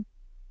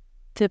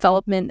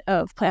development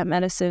of plant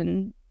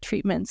medicine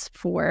treatments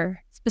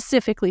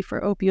specifically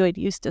for opioid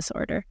use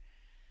disorder.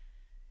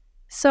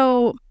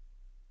 So,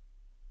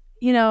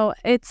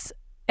 it's,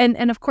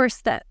 and of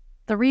course that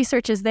the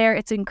research is there,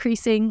 it's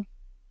increasing.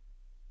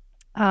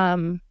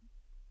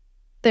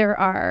 There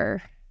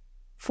are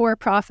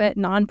for-profit,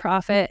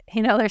 nonprofit,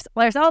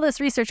 there's all this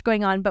research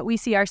going on, but we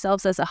see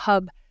ourselves as a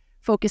hub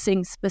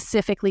focusing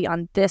specifically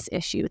on this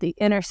issue, the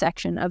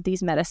intersection of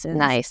these medicines.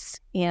 Nice.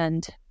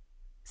 And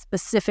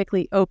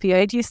specifically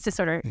opioid use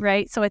disorder,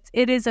 right? So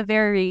it is a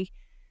very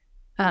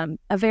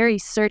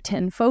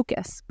certain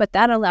focus, but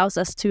that allows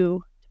us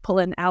to pull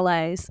in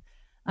allies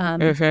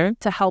to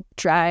help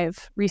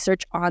drive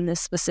research on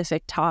this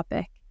specific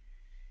topic.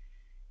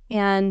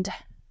 And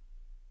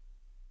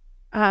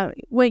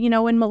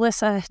when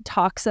Melissa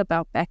talks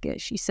about Beckett,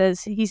 she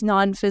says he's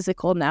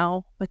non-physical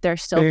now, but they're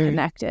still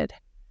connected.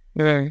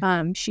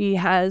 She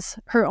has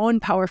her own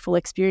powerful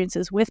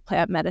experiences with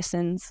plant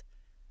medicines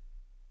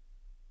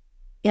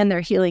and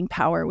their healing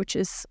power, which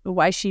is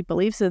why she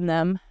believes in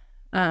them.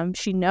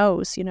 She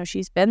knows,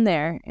 she's been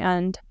there.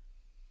 And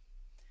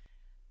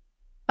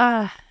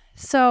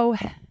so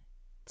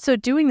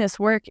doing this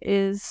work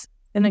is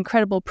an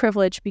incredible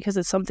privilege because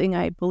it's something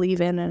I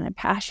believe in and I'm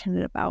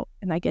passionate about,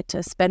 and I get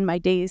to spend my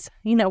days,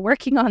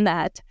 working on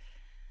that.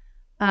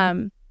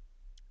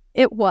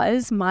 It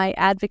was my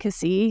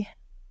advocacy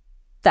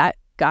that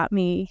got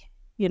me,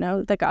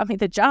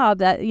 the job,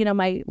 that,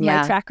 my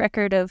track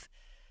record of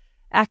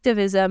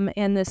activism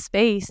in this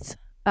space,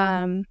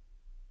 and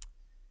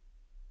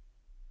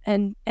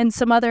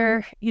some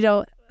other,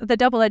 the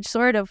double-edged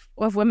sword of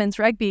women's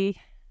rugby,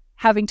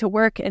 having to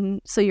work, and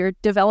so you're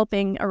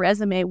developing a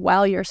resume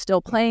while you're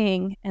still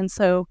playing, and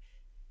so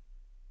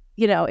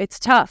it's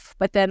tough,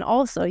 but then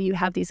also you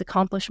have these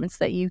accomplishments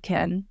that you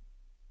can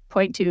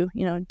point to,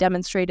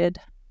 demonstrated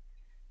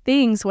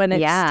things when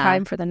it's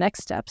time for the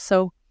next step.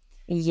 So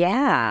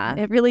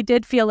it really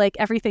did feel like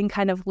everything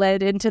kind of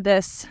led into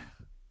this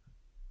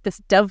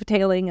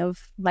dovetailing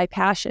of my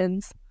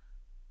passions.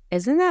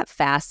 Isn't that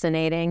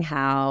fascinating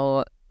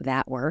how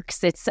that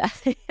works? It's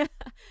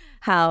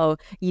how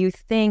you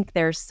think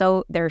there's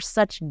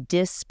such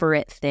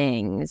disparate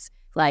things,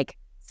 like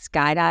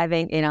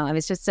skydiving,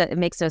 it's just, it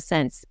makes no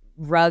sense.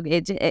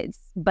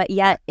 But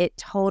yet it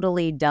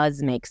totally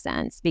does make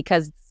sense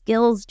because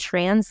skills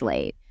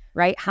translate,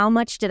 right? How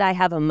much did I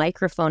have a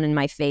microphone in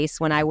my face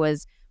when I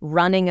was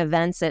running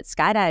events at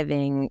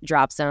skydiving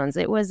drop zones?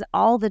 It was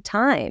all the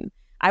time.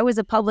 I was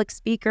a public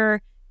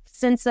speaker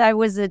since I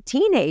was a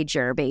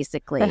teenager,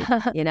 basically,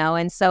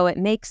 and so it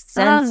makes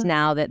sense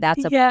now that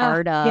that's a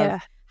part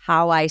of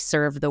how I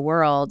serve the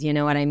world. You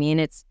know what I mean?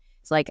 It's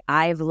like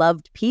I've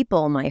loved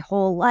people my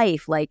whole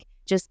life. Like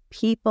just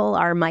people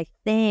are my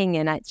thing.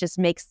 And it just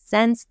makes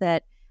sense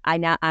that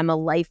I'm a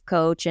life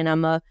coach and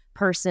I'm a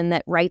person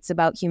that writes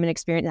about human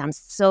experience. I'm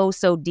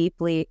so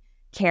deeply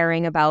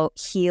caring about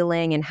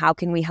healing and how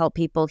can we help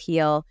people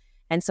heal.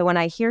 And so when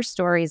I hear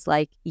stories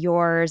like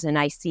yours and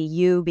I see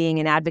you being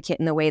an advocate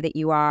in the way that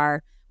you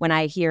are, when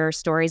I hear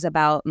stories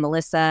about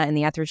Melissa and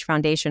the Etheridge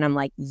Foundation, I'm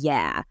like,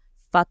 yeah,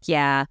 fuck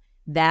yeah.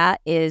 That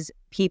is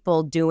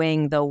people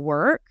doing the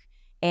work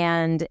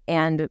and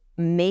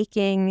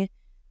making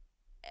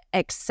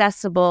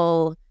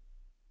accessible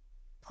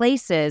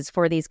places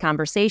for these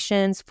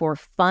conversations, for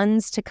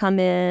funds to come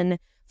in,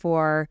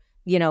 for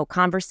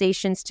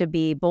conversations to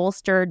be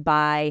bolstered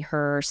by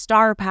her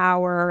star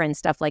power and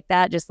stuff like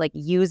that, just like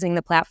using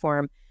the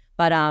platform.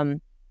 But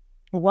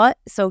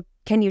so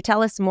can you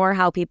tell us more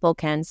how people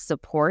can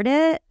support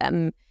it?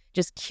 I'm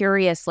just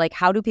curious, like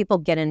how do people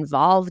get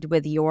involved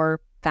with your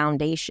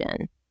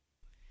foundation?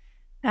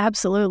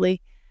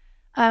 Absolutely.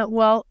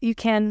 Well, you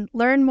can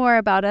learn more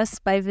about us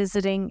by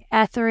visiting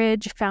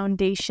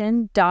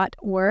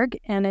etheridgefoundation.org,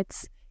 and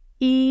it's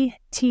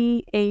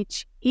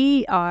ETHERIDGE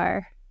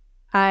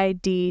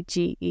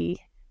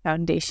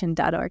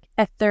foundation.org.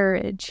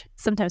 Etheridge.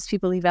 Sometimes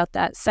people leave out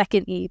that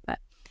second E, but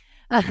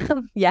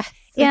yes.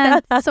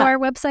 And so our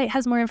website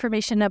has more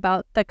information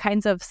about the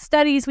kinds of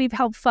studies we've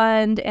helped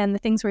fund and the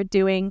things we're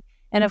doing,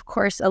 and of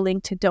course a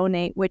link to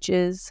donate, which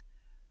is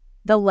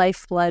the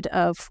lifeblood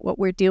of what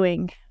we're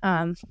doing.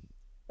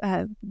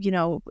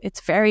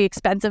 It's very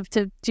expensive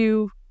to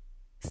do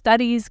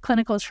studies,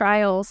 clinical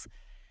trials,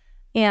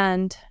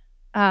 and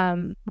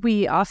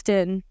we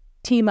often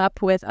team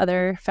up with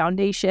other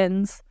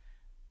foundations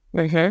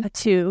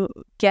to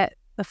get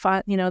the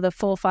fund, the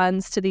full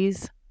funds to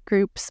these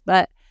groups.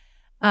 But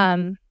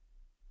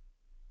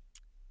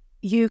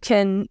you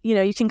can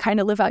kind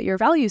of live out your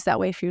values that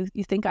way. If you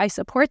think I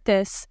support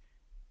this,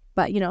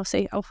 but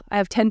say, oh, I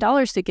have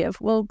 $10 to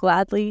give, we'll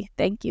gladly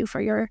thank you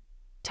for your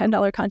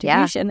 $10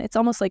 contribution. Yeah. It's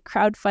almost like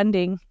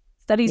crowdfunding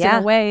studies in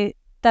a way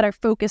that are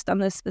focused on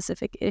this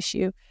specific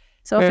issue.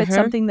 So if it's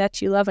something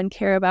that you love and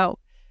care about,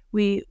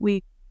 we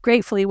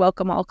gratefully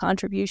welcome all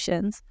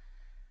contributions.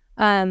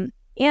 And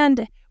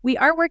we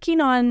are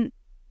working on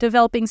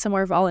developing some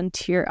more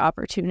volunteer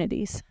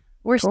opportunities.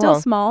 We're still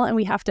small and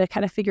we have to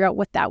kind of figure out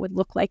what that would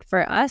look like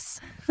for us.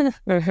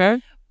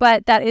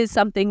 But that is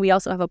something. We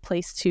also have a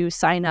place to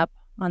sign up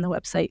on the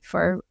website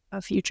for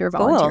future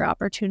volunteer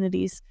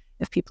opportunities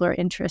if people are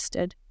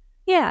interested.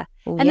 Yeah.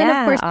 And then,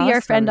 of course, be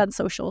our friend on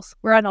socials.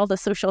 We're on all the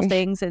social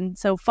things. And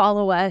so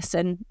follow us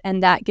and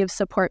that gives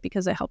support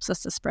because it helps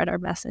us to spread our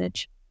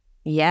message.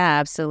 Yeah,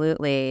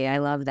 absolutely. I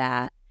love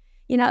that.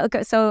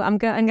 So I'm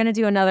going to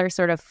do another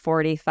sort of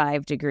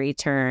 45-degree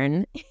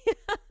turn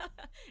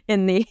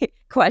in the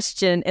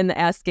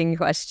asking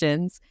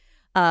questions,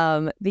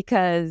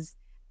 because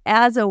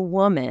as a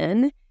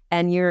woman,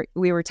 and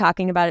we were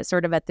talking about it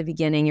sort of at the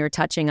beginning, you were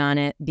touching on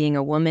it, being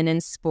a woman in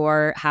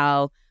sport,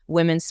 how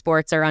women's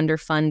sports are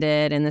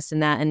underfunded and this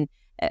and that. And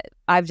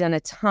I've done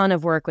a ton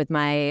of work with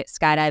my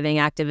skydiving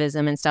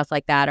activism and stuff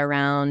like that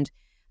around,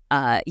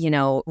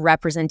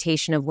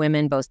 representation of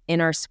women, both in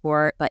our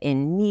sport, but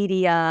in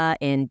media,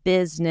 in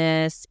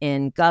business,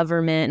 in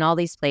government, and all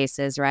these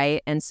places,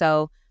 right? And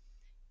so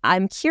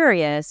I'm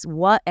curious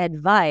what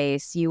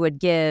advice you would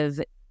give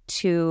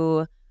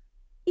to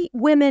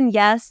women,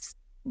 yes,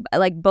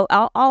 like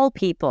all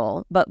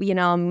people, but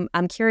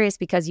I'm curious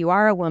because you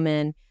are a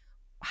woman.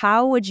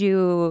 How would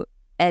you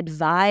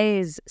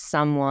advise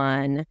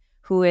someone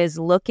who is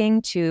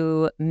looking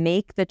to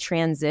make the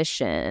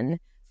transition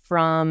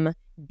from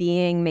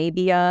being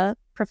maybe a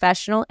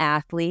professional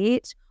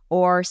athlete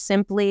or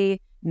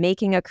simply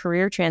making a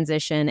career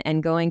transition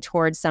and going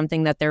towards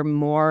something that they're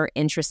more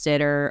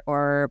interested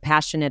or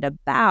passionate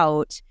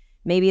about?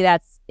 Maybe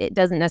it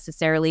doesn't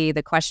necessarily,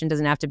 the question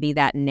doesn't have to be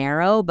that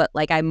narrow, but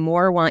like I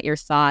more want your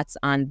thoughts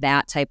on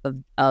that type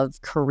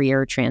of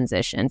career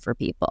transition for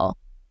people.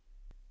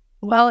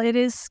 Well, it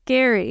is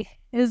scary,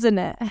 isn't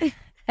it?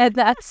 And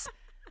that's,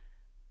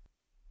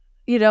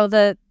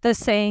 the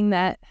saying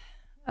that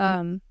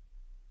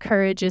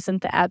courage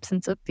isn't the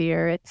absence of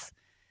fear. It's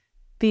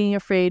being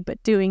afraid,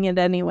 but doing it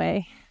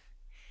anyway.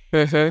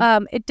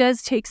 It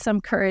does take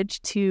some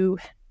courage to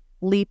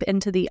leap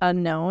into the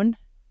unknown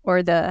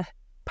or the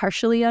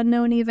partially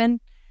unknown even.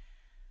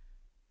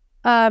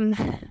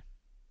 I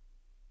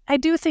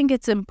do think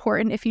it's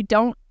important if you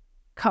don't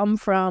come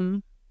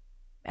from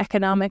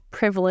economic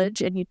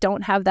privilege and you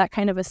don't have that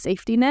kind of a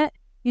safety net,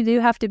 you do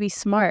have to be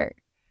smart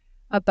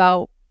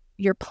about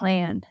your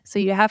plan. So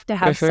you have to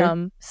have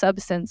some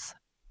substance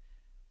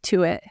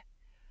to it.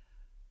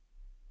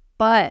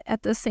 But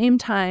at the same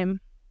time,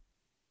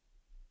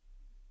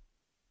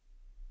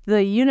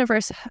 the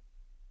universe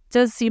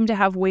does seem to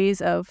have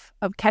ways of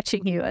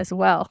catching you as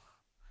well.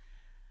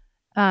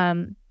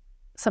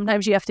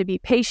 Sometimes you have to be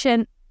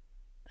patient.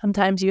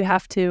 Sometimes you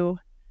have to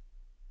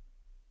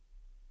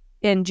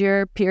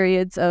endure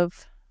periods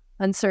of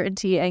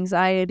uncertainty,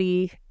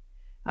 anxiety,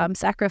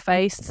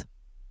 sacrifice.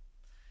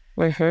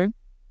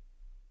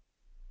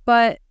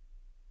 But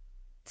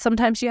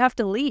sometimes you have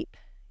to leap.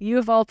 You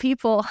of all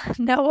people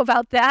know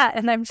about that.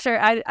 And I'm sure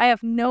I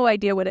have no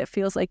idea what it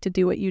feels like to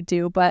do what you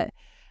do, but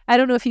I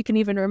don't know if you can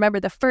even remember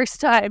the first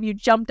time you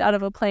jumped out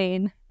of a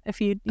plane. If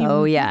you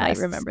might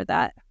remember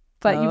that.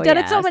 But you've done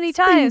it so many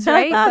times,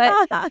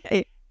 right?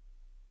 But,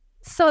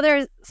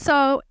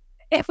 so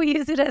if we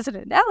use it as an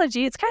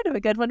analogy, it's kind of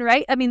a good one,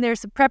 right? I mean,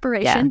 there's a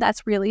preparation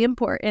that's really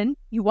important.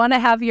 You want to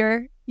have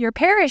your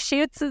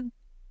parachutes and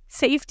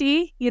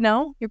safety,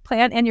 your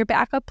plan and your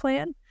backup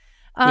plan.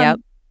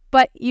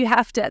 But you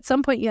have to, at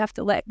some point, you have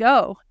to let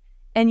go,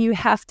 and you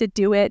have to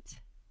do it.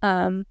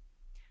 You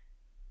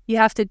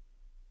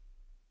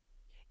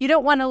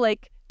don't want to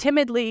like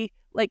timidly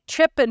like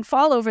trip and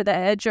fall over the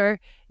edge, or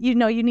you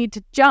need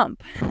to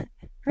jump,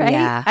 right?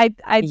 Yeah.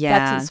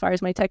 That's as far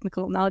as my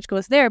technical knowledge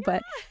goes there.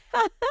 But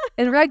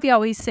in rugby, I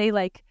always say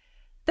like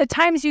the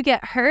times you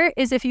get hurt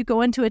is if you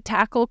go into a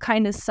tackle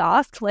kind of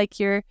soft, like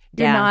you're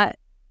not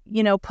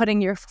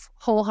putting your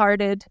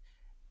wholehearted,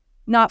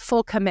 not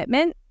full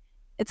commitment.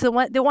 It's the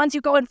ones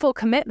you go in full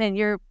commitment,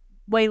 you're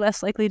way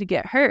less likely to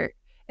get hurt.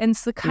 And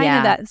it's the kind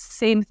of that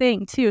same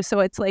thing too.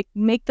 So it's like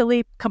make the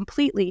leap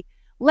completely,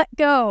 let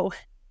go,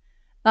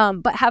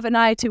 but have an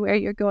eye to where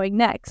you're going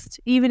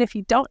next, even if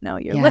you don't know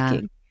you're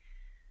looking.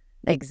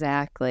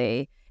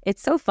 Exactly.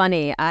 It's so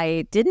funny.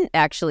 I didn't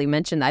actually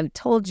mention, I've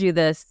told you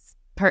this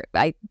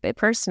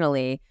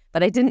personally,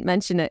 but I didn't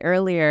mention it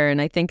earlier.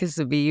 And I think this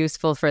would be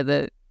useful for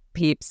the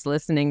peeps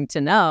listening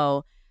to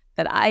know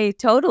that I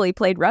totally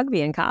played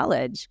rugby in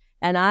college,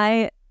 and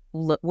I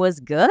was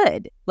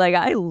good. Like,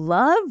 I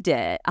loved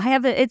it.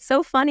 It's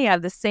so funny. I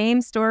have the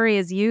same story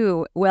as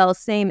you. Well,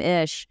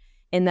 same-ish,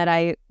 in that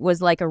I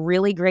was like a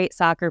really great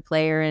soccer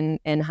player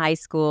in high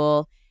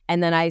school.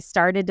 And then I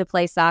started to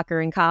play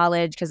soccer in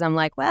college because I'm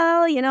like,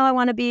 well, I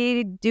want to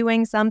be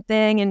doing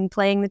something and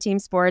playing the team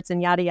sports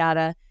and yada,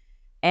 yada.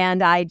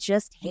 And I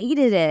just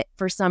hated it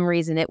for some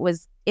reason. It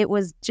was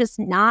just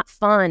not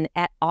fun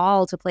at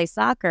all to play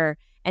soccer.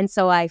 And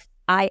so I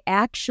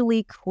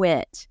actually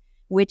quit,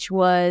 which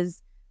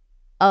was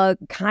a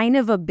kind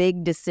of a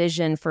big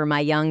decision for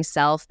my young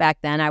self back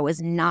then. I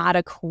was not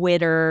a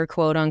quitter,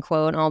 quote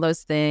unquote, and all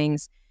those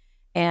things.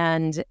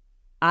 And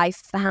I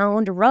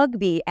found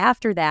rugby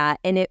after that,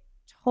 and it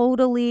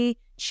totally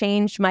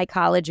changed my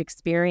college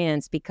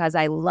experience because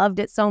I loved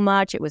it so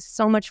much. It was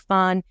so much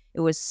fun. It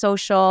was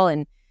social,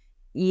 and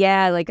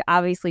like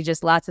obviously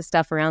just lots of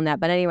stuff around that.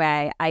 But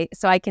anyway,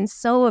 I can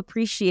so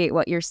appreciate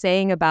what you're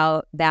saying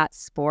about that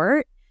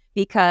sport,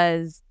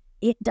 because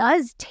it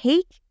does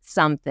take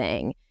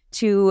something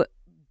to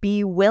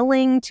be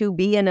willing to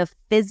be in a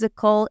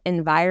physical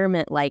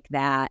environment like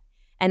that.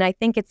 And I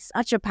think it's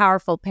such a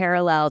powerful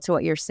parallel to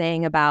what you're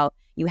saying about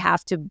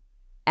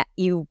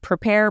you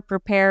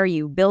prepare,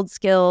 you build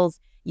skills,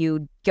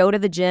 you go to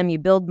the gym, you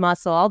build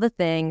muscle, all the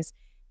things,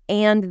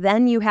 and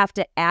then you have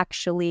to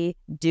actually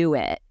do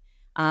it.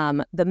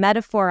 The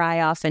metaphor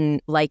I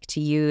often like to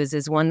use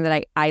is one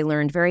that I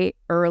learned very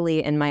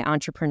early in my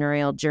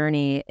entrepreneurial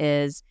journey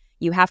is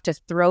you have to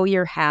throw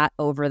your hat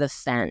over the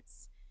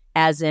fence,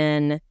 as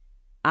in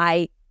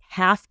I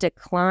have to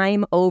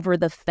climb over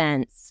the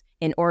fence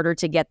in order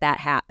to get that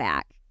hat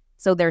back.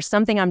 So there's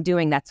something I'm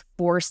doing that's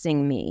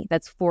forcing me,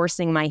 that's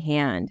forcing my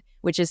hand,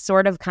 which is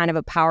sort of kind of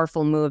a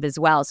powerful move as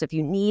well. So if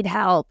you need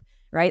help,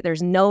 right,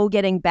 there's no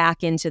getting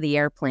back into the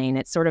airplane.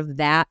 It's sort of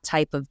that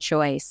type of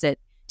choice. It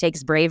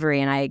takes bravery,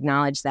 and I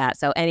acknowledge that.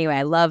 So anyway,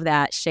 I love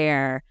that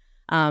share.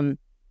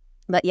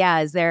 But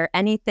yeah, is there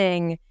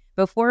anything,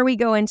 before we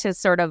go into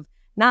sort of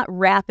not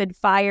rapid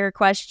fire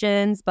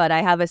questions, but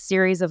I have a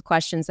series of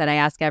questions that I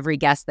ask every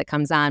guest that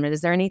comes on. But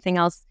is there anything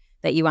else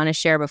that you want to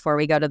share before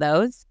we go to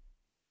those?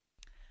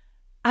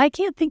 I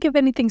can't think of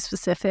anything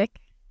specific.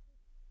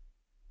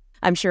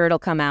 I'm sure it'll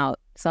come out.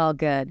 It's all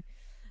good.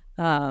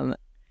 So,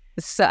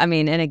 I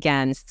mean, and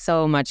again,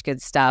 so much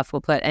good stuff.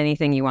 We'll put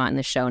anything you want in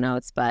the show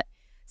notes. But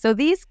so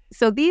these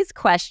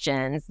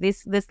questions,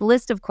 this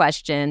list of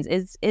questions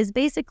is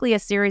basically a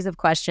series of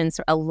questions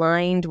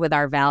aligned with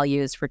our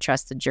values for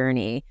Trust the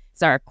Journey.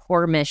 It's our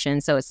core mission.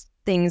 So it's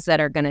things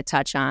that are going to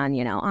touch on,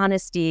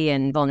 honesty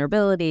and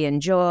vulnerability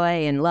and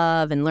joy and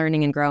love and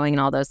learning and growing and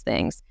all those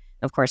things.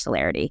 Of course,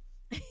 hilarity.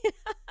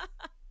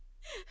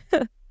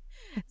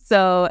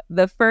 So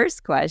the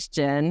first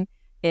question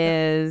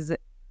is,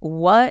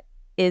 what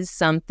is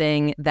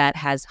something that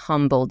has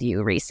humbled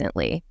you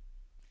recently?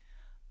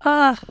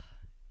 I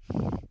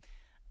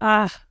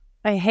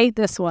hate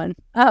this one.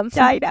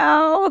 I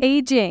know.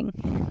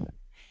 Aging.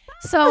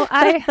 So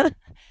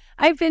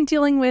I've been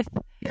dealing with,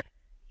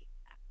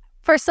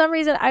 for some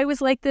reason, I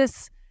was like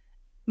this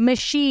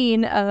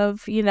machine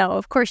of,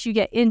 of course you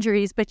get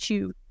injuries, but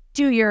you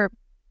do your,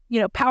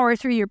 power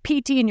through your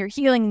PT and your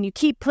healing, and you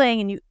keep playing,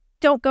 and you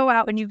don't go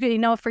out,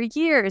 and for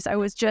years I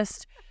was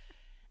just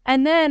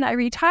And then I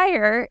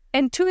retire,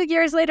 and 2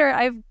 years later,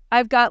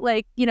 I've got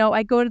like,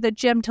 I go to the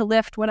gym to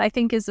lift what I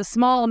think is a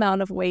small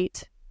amount of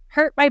weight,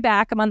 hurt my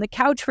back. I'm on the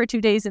couch for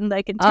 2 days in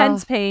like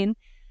intense pain.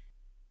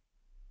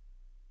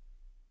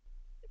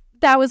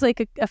 That was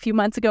like a few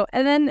months ago.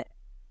 And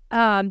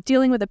then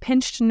dealing with a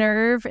pinched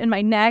nerve in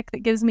my neck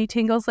that gives me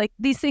tingles, like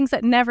these things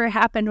that never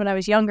happened when I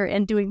was younger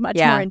and doing much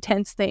more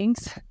intense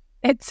things.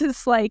 It's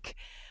just like,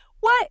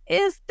 what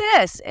is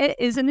this? It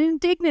is an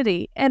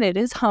indignity, and it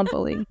is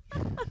humbling.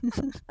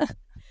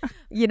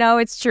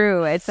 It's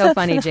true. It's so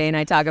funny. Jay and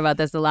I talk about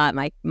this a lot.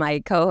 My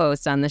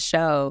co-host on the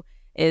show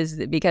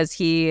is, because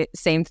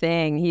same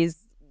thing. He's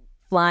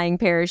flying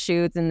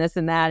parachutes and this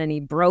and that, and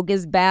he broke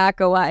his back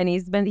a while, and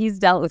he's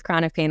dealt with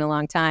chronic pain a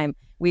long time.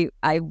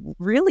 I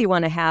really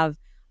want to have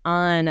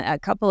on a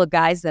couple of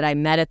guys that I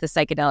met at the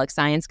Psychedelic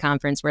Science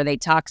Conference, where they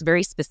talked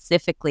very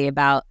specifically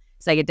about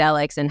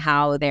psychedelics and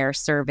how they're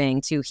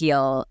serving to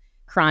heal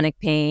chronic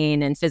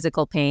pain and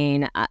physical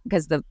pain,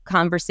 because the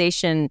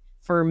conversation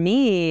for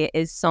me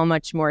is so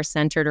much more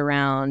centered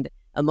around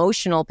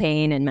emotional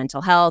pain and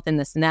mental health and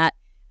this and that.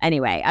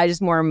 Anyway, I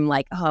just more am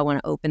like, I want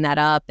to open that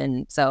up.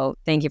 And so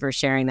thank you for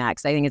sharing that,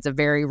 because I think it's a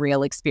very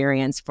real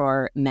experience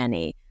for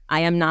many. I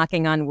am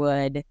knocking on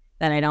wood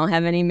that I don't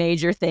have any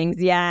major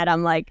things yet.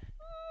 I'm like,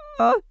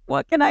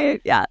 what can I?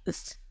 Yeah.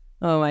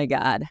 Oh my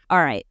God.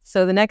 All right.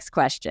 So the next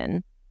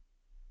question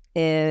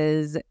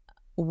is,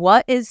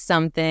 what is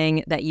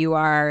something that you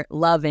are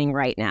loving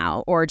right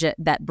now, or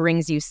that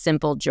brings you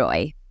simple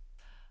joy?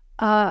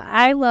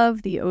 I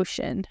love the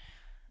ocean.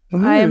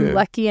 I am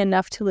lucky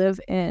enough to live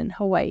in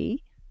Hawaii.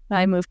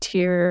 I moved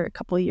here a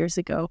couple of years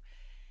ago,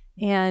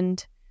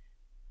 and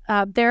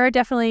there are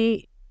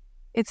definitely,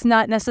 it's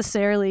not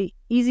necessarily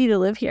easy to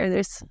live here.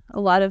 There's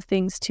a lot of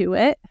things to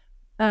it.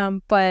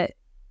 But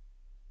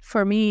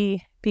for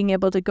me, being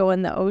able to go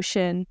in the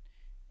ocean,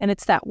 and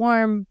it's that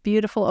warm,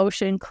 beautiful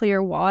ocean,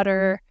 clear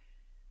water.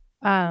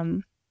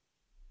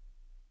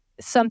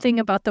 Something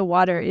about the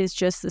water is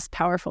just this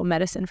powerful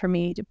medicine for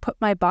me, to put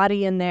my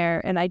body in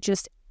there. And I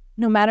just,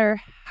 no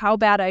matter how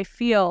bad I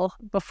feel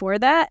before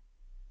that,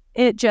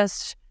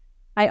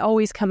 I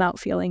always come out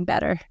feeling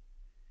better.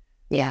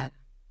 Yeah.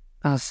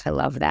 Oh, I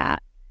love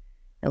that.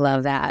 I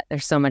love that.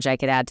 There's so much I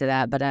could add to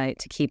that, but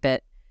to keep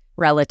it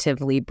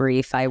relatively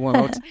brief, I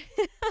won't.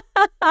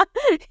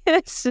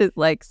 It's just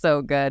like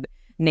so good.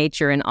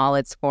 Nature in all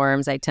its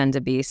forms. I tend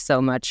to be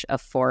so much a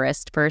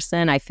forest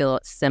person. I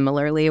feel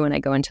similarly when I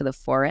go into the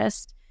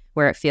forest,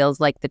 where it feels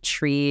like the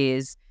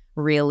trees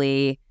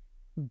really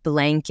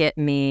blanket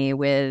me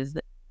with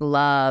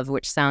love,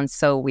 which sounds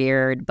so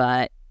weird,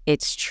 but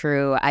it's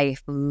true. I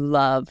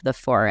love the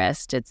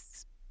forest.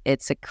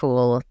 It's a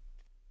cool,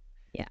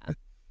 yeah.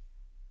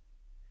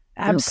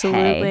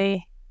 Absolutely.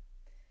 Okay.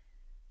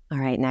 All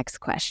right, next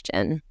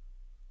question.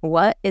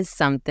 What is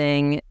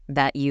something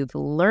that you've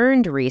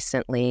learned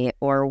recently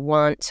or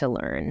want to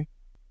learn?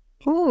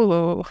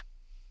 Ooh.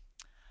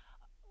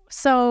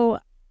 So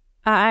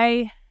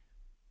I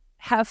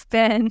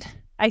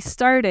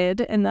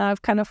started, and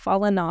I've kind of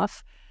fallen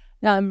off.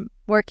 I'm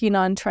working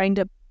on trying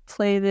to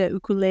play the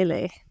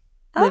ukulele.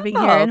 Living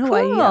here in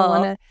Hawaii, cool. I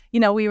want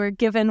to, we were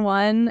given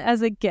one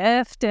as a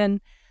gift,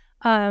 and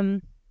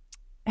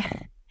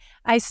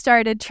I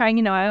started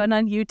trying, I went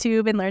on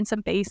YouTube and learned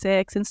some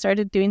basics and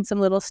started doing some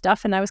little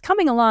stuff, and I was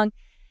coming along.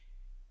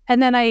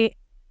 And then I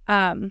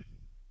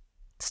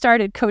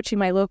started coaching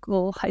my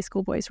local high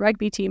school boys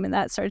rugby team, and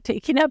that started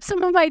taking up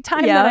some of my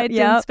time that I'd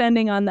been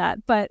spending on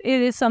that. But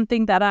it is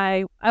something that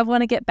I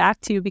want to get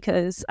back to,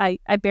 because I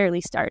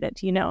barely started,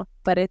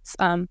 but it's,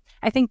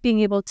 I think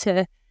being able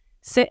to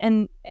sit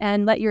and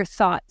let your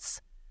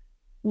thoughts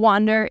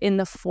wander in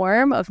the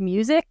form of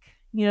music,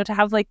 to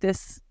have like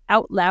this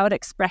out loud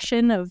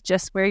expression of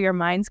just where your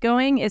mind's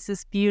going is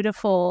this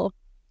beautiful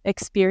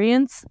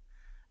experience.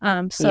 I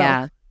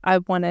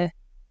want to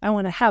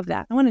have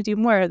that. I want to do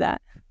more of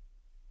that.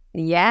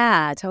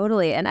 Yeah,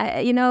 totally.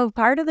 And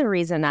part of the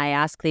reason I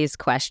ask these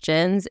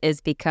questions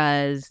is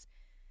because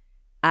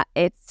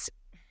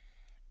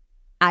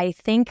I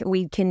think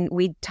we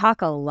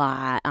talk a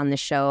lot on the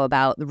show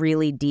about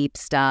really deep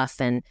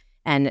stuff, and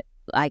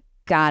like,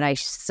 God, I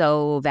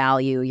so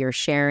value your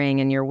sharing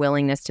and your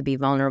willingness to be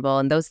vulnerable,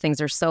 and those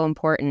things are so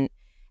important.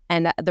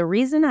 And the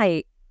reason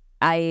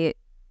I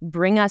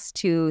bring us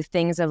to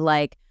things of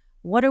like,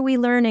 what are we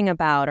learning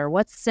about, or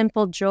what's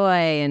simple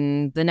joy,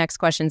 and the next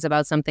question's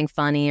about something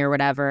funny or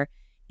whatever,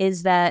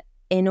 is that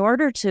in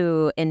order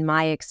to, in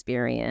my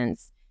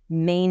experience,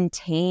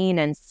 maintain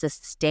and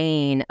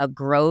sustain a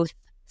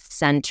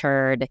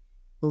growth-centered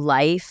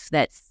life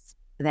that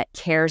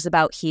cares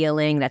about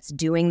healing, that's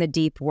doing the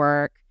deep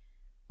work,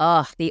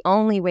 the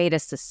only way to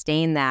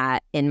sustain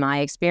that, in my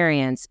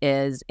experience,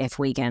 is if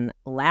we can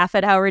laugh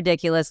at how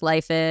ridiculous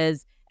life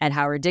is, at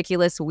how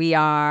ridiculous we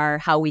are,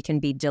 how we can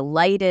be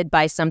delighted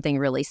by something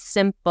really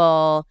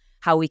simple,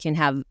 how we can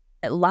have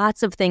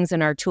lots of things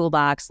in our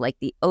toolbox, like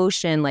the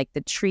ocean, like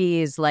the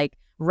trees, like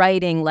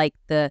writing, like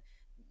the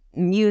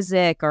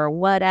music or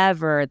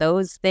whatever.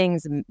 Those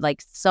things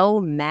like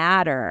so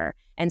matter.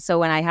 And so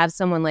when I have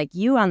someone like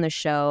you on the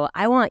show,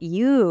 I want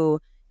you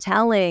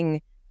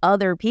telling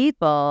other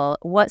people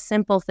what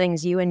simple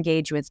things you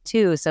engage with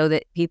too, so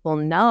that people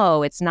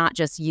know it's not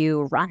just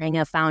you running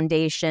a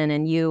foundation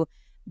and you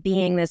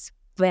being this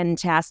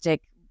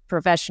fantastic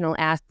professional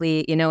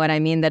athlete, you know what I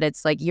mean? That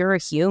it's like you're a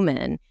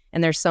human,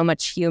 and there's so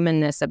much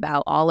humanness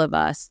about all of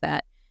us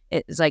that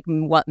it's like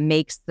what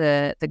makes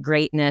the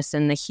greatness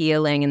and the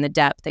healing and the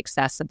depth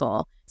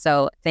accessible.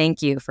 So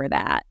thank you for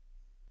that.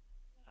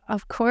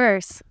 Of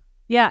course.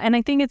 Yeah. And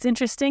I think it's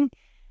interesting,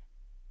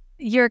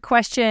 your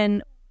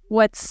question,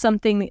 what's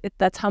something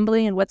that's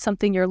humbling and what's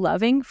something you're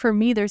loving? For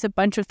me, there's a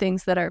bunch of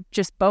things that are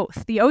just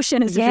both. The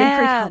ocean is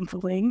very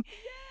humbling.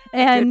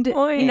 And,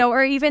 you know,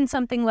 or even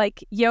something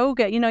like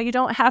yoga, you know, you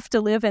don't have to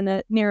live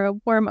near a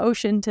warm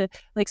ocean to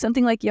like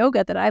something like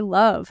yoga that I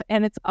love.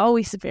 And it's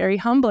always very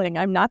humbling.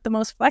 I'm not the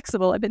most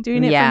flexible. I've been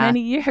doing it for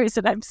many years,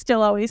 and I'm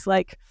still always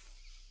like,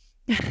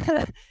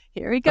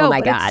 here we go. Oh my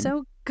but God. It's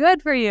so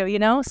good for you, you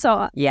know?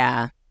 So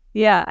yeah,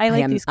 I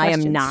like these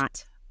questions.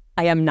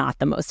 I am not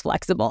the most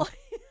flexible.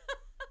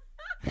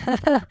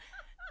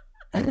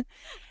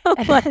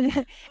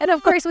 And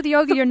of course, with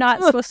yoga, you're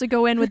not supposed to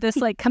go in with this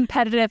like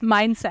competitive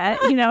mindset.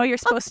 You know, you're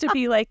supposed to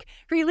be like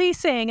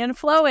releasing and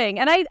flowing.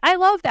 And I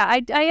love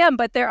that. I am.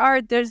 But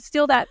there's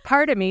still that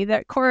part of me,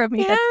 that core of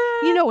me that's,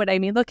 you know what I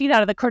mean, looking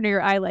out of the corner of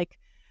your eye like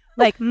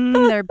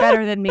they're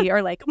better than me,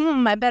 or like,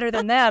 I'm better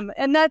than them.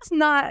 And that's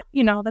not,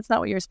 you know, that's not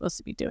what you're supposed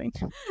to be doing.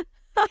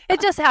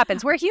 It just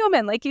happens. We're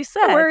human, like you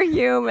said. We're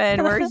human.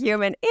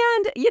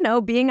 And, you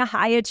know, being a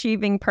high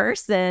achieving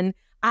person,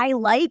 I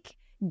like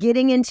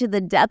getting into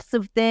the depths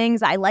of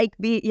things. I like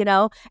you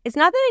know, it's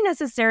not that I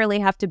necessarily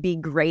have to be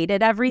great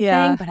at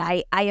everything, but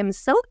I am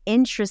so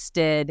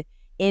interested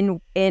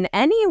in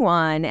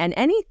anyone and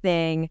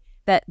anything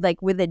that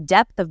like with a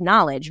depth of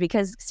knowledge,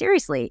 because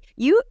seriously,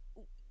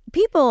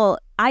 people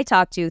I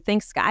talk to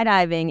think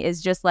skydiving is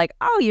just like,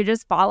 oh, you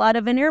just fall out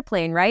of an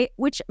airplane, right?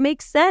 Which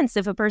makes sense.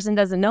 If a person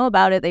doesn't know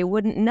about it, they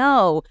wouldn't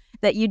know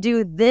that you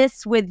do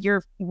this with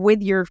your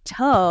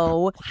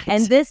toe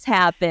and this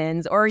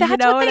happens, or That's you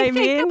know what I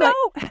mean? Like,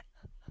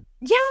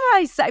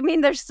 I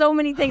mean, there's so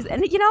many things,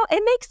 and you know,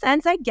 it makes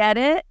sense. I get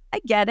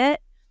it.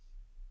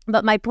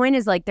 But my point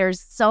is like,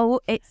 it's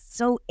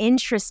so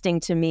interesting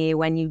to me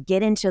when you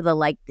get into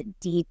the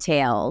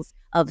details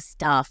of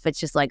stuff. It's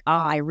just like, oh,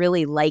 I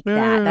really like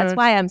that. That's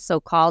why I'm so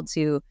called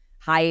to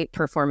high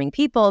performing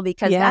people,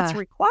 because that's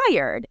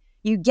required.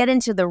 You get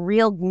into the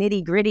real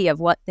nitty gritty of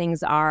what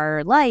things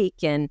are like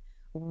and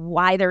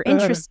why they're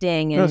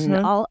interesting,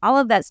 and all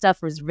of that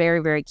stuff was very,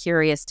 very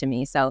curious to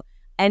me. So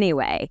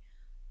anyway,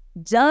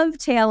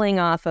 dovetailing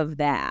off of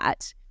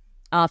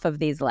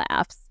these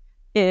laughs,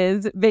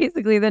 is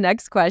basically the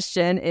next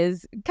question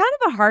is kind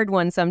of a hard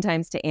one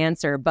sometimes to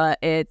answer, but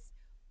it's,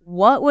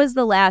 what was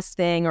the last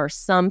thing or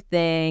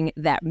something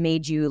that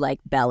made you like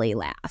belly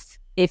laugh,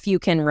 if you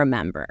can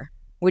remember?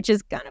 Which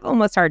is kind of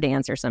almost hard to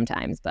answer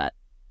sometimes, but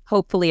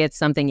hopefully it's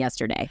something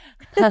yesterday.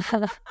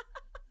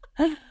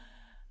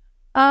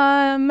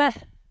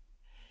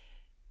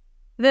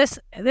 This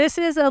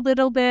is a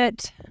little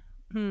bit,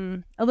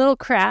 a little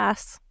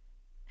crass.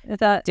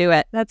 Do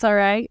it. That's all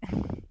right.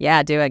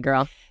 Yeah, do it,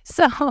 girl.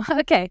 So,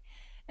 okay.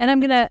 And I'm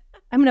gonna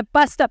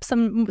bust up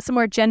some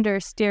more gender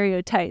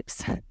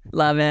stereotypes.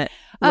 Love it.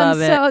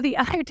 Love it. So the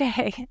other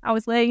day I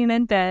was laying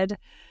in bed.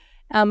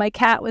 My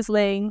cat was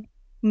laying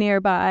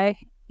nearby,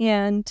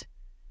 and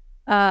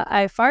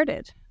I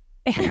farted.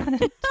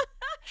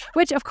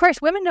 Which of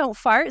course women don't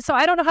fart, so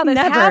I don't know how this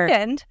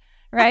happened,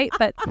 right?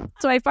 But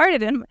so I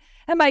farted, and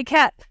my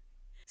cat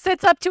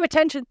sits up to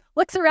attention,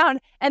 looks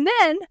around, and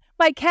then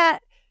my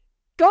cat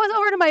goes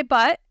over to my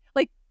butt,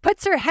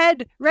 puts her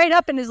head right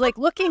up and is like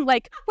looking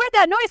like, where'd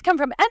that noise come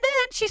from? And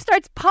then she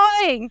starts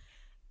pawing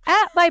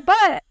at my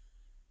butt,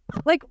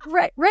 like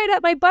right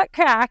at my butt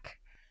crack.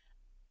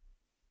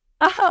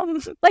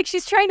 Like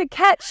she's trying to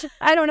catch,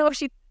 I don't know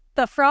if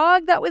the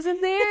frog that was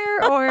in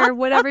there or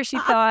whatever she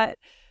thought.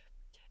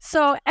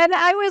 So, and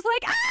I was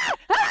like,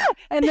 ah!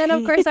 And then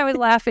of course I was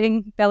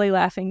laughing, belly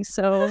laughing.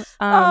 So,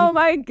 oh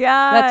my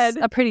God. That's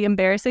a pretty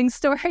embarrassing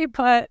story,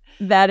 but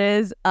that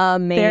is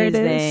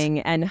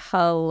amazing and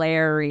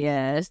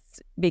hilarious,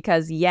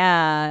 because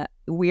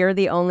we're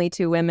the only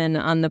two women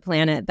on the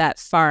planet that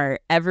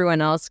fart. Everyone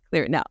else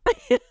no.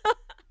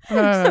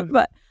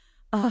 But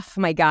oh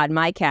my God,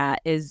 my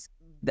cat is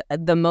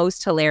the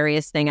most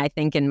hilarious thing I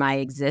think in my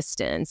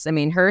existence. I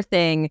mean, her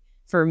thing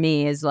for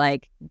me is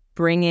like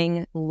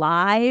bringing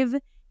live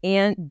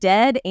and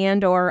dead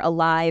and or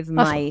alive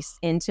mice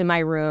into my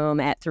room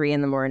at 3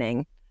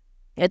 a.m.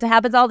 It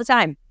happens all the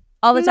time.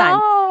 All the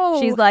time.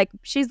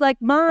 She's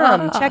like,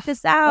 Mom, check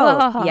this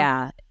out.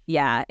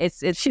 Yeah.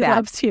 It's she bad.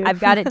 Loves you.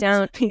 I've got it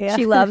down.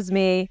 She loves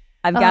me.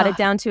 I've got it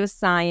down to a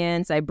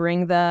science. I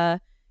bring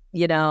the,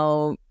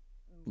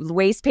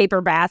 waste paper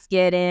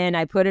basket in.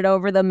 I put it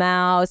over the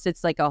mouse.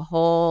 It's like a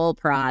whole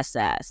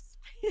process.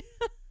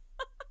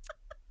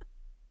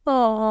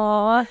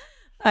 Aww.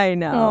 I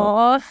know.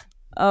 Aww.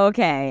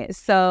 Okay,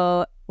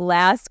 so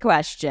last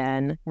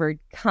question. We're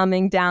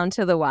coming down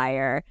to the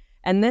wire.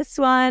 And this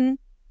one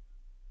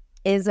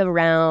is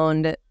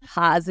around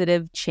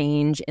positive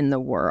change in the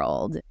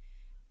world.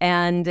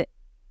 And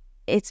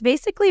it's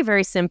basically a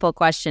very simple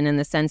question in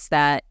the sense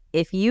that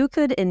if you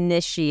could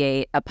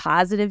initiate a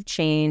positive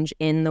change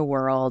in the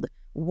world,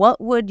 what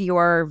would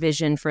your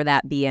vision for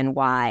that be and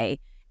why?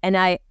 And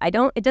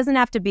it doesn't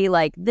have to be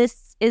like,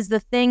 this is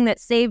the thing that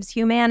saves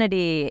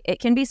humanity. It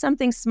can be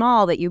something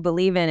small that you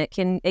believe in. It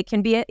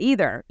can be at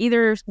either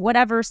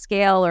whatever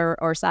scale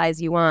or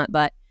size you want.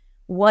 But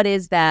what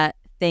is that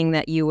thing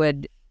that you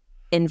would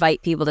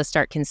invite people to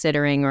start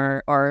considering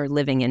or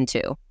living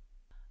into?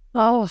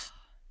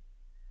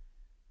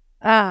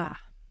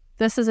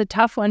 This is a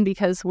tough one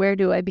because where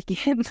do I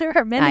begin? There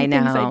are many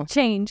things I'd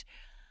change.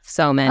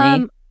 So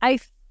many. I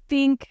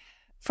think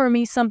for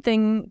me,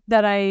 something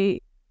that I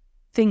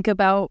think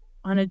about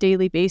on a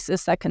daily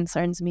basis that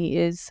concerns me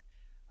is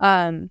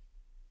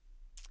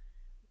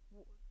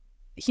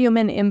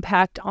human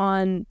impact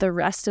on the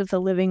rest of the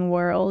living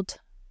world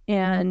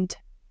and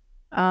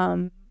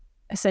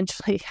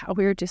essentially how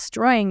we're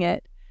destroying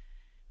it.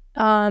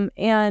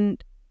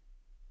 And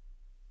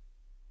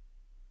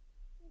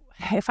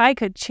if I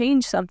could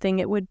change something,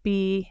 it would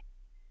be,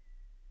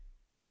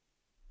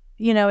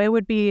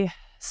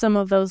 some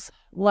of those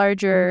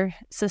larger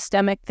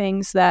systemic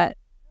things that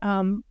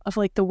of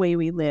like the way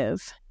we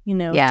live,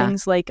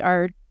 things like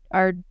our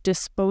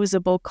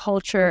disposable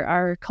culture,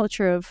 our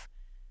culture of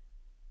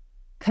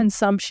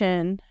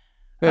consumption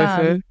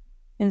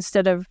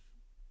instead of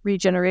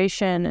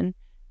regeneration, and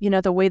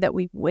the way that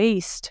we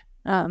waste.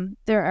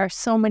 There are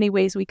so many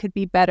ways we could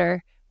be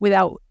better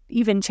without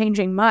even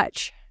changing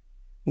much.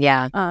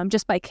 Yeah.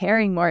 Just by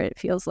caring more, it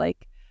feels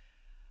like.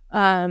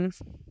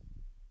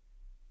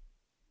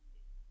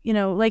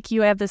 Like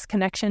you have this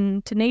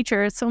connection to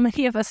nature. So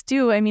many of us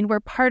do. I mean, we're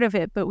part of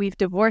it, but we've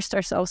divorced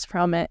ourselves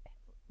from it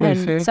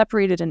and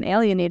separated and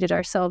alienated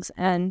ourselves.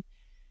 And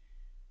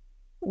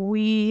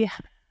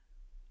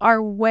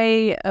our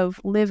way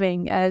of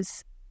living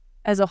as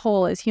a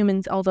whole, as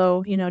humans,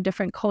 although,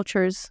 different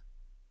cultures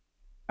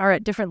are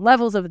at different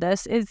levels of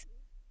this,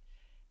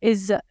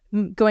 is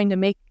going to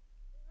make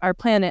our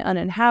planet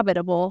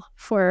uninhabitable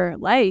for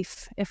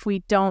life if we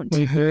don't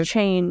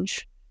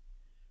change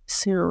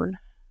soon.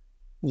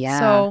 Yeah.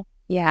 So,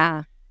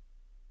 yeah.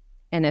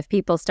 And if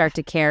people start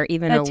to care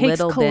even a little bit.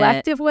 It takes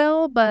collective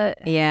will,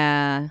 but.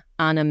 Yeah.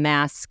 On a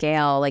mass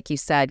scale, like you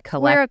said,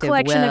 collective will. We're a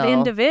collection of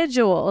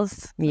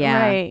individuals.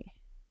 Yeah. Right.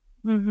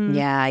 Mm-hmm.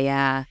 Yeah,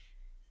 yeah.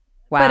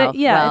 Wow. But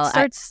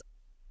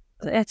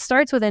it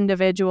starts with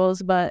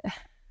individuals, but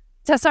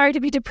it's sorry to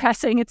be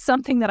depressing. It's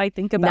something that I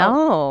think about.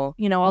 All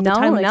the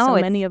time, like so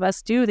many of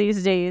us do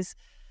these days.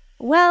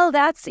 Well,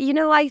 that's,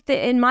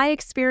 in my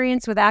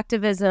experience with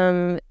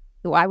activism,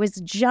 I was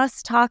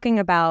just talking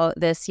about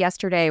this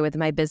yesterday with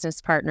my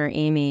business partner,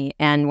 Amy,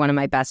 and one of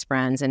my best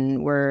friends,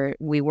 and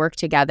we work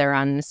together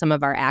on some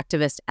of our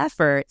activist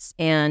efforts.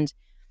 And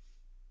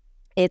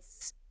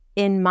it's,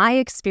 in my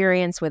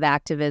experience with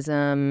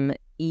activism,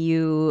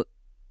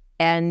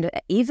 and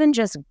even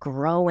just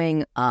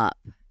growing up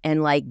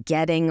and like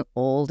getting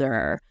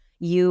older,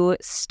 you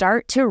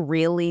start to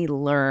really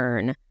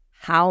learn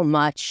how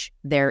much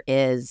there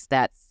is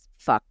that's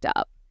fucked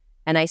up.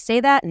 And I say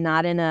that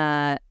not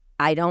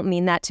I don't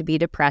mean that to be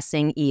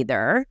depressing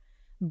either,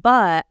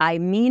 but I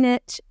mean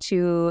it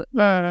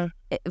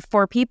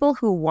for people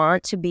who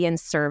want to be in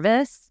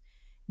service,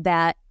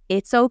 that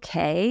it's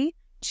okay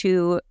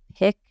to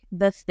pick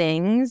the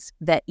things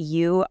that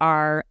you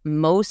are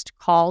most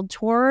called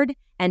toward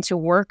and to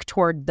work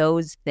toward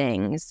those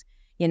things,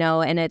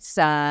 and it's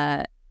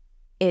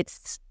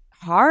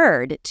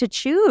hard to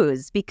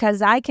choose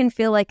because I can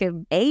feel like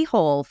an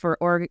a-hole for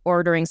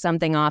ordering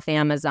something off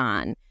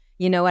Amazon.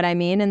 You know what I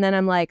mean? And then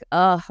I'm like,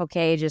 oh,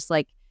 okay, just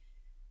like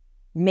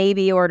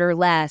maybe order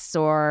less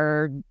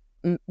or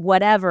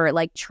whatever.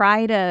 Like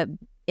try to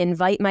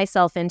invite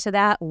myself into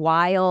that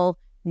while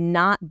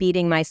not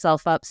beating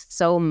myself up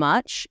so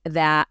much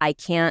that I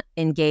can't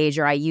engage,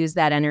 or I use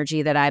that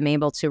energy that I'm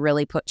able to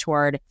really put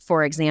toward,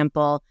 for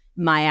example,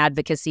 my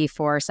advocacy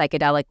for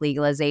psychedelic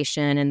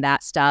legalization and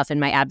that stuff, and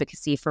my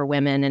advocacy for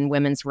women and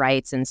women's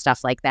rights and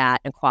stuff like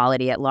that,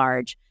 equality at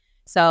large.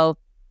 So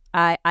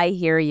I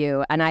hear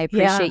you, and I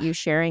appreciate you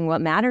sharing what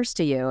matters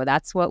to you.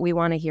 That's what we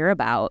want to hear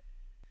about.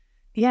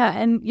 Yeah,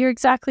 and you're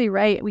exactly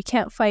right. We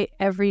can't fight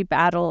every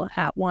battle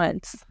at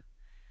once.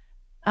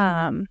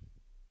 But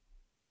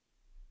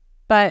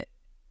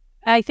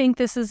I think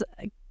this is,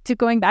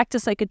 going back to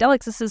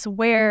psychedelics, this is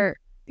where,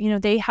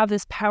 they have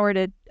this power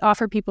to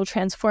offer people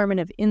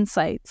transformative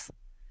insights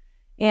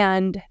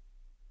and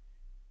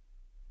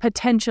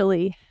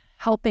potentially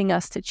helping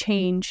us to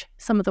change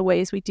some of the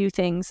ways we do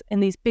things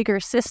in these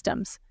bigger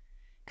systems.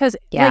 Because,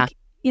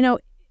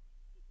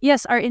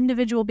 yes, our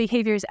individual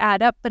behaviors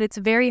add up, but it's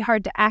very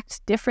hard to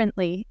act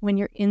differently when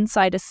you're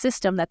inside a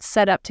system that's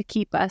set up to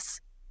keep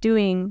us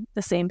doing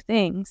the same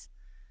things.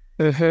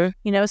 So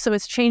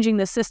it's changing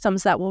the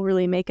systems that will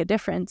really make a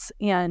difference.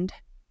 And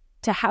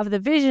to have the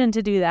vision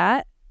to do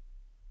that,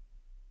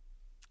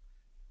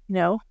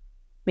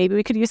 maybe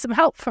we could use some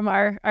help from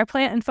our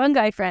plant and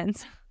fungi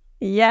friends.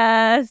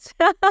 Yes.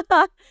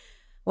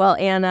 Well,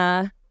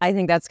 Anna, I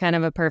think that's kind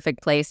of a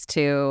perfect place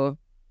to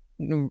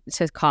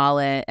call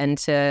it and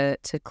to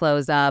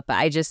close up.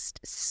 I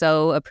just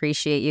so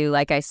appreciate you,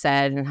 like I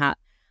said, and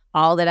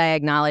all that I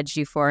acknowledged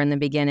you for in the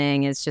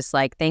beginning is just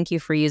like, thank you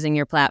for using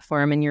your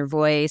platform and your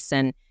voice,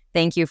 and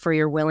thank you for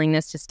your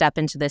willingness to step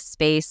into this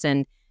space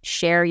and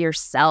share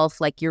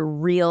yourself, like your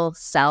real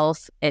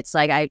self. It's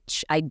like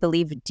I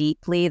believe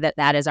deeply that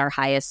that is our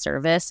highest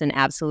service and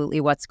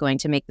absolutely what's going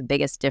to make the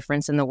biggest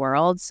difference in the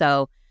world.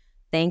 So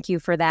thank you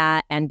for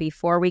that. And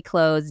before we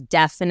close,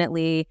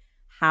 definitely,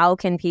 how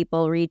can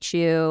people reach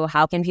you?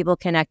 How can people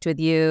connect with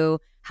you?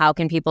 How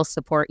can people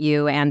support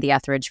you and the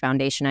Etheridge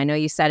Foundation? I know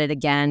you said it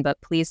again, but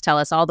please tell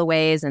us all the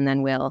ways and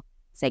then we'll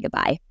say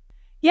goodbye.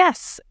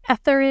 Yes,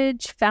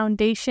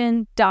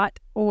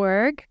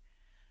 etheridgefoundation.org.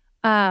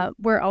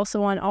 We're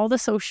also on all the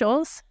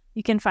socials.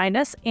 You can find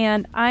us.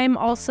 And I'm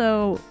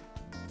also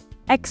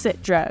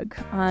Exit Drug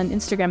on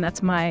Instagram.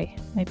 That's my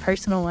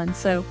personal one.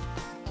 So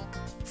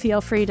feel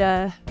free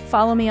to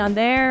follow me on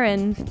there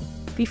and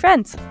be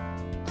friends.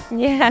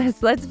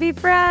 Yes, let's be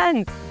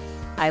friends.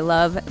 I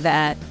love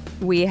that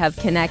we have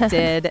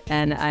connected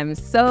and I'm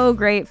so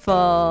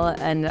grateful.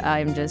 And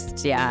I'm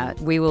just,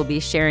 we will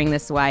be sharing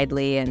this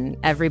widely. And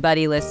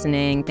everybody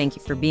listening, thank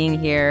you for being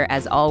here.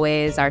 As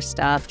always, our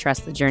stuff,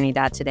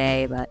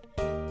 trustthejourney.today. But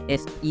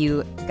if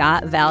you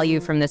got value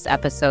from this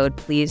episode,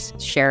 please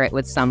share it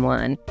with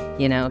someone.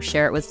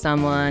 Share it with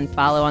someone,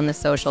 follow on the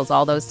socials,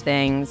 all those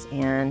things.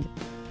 And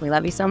we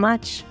love you so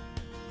much.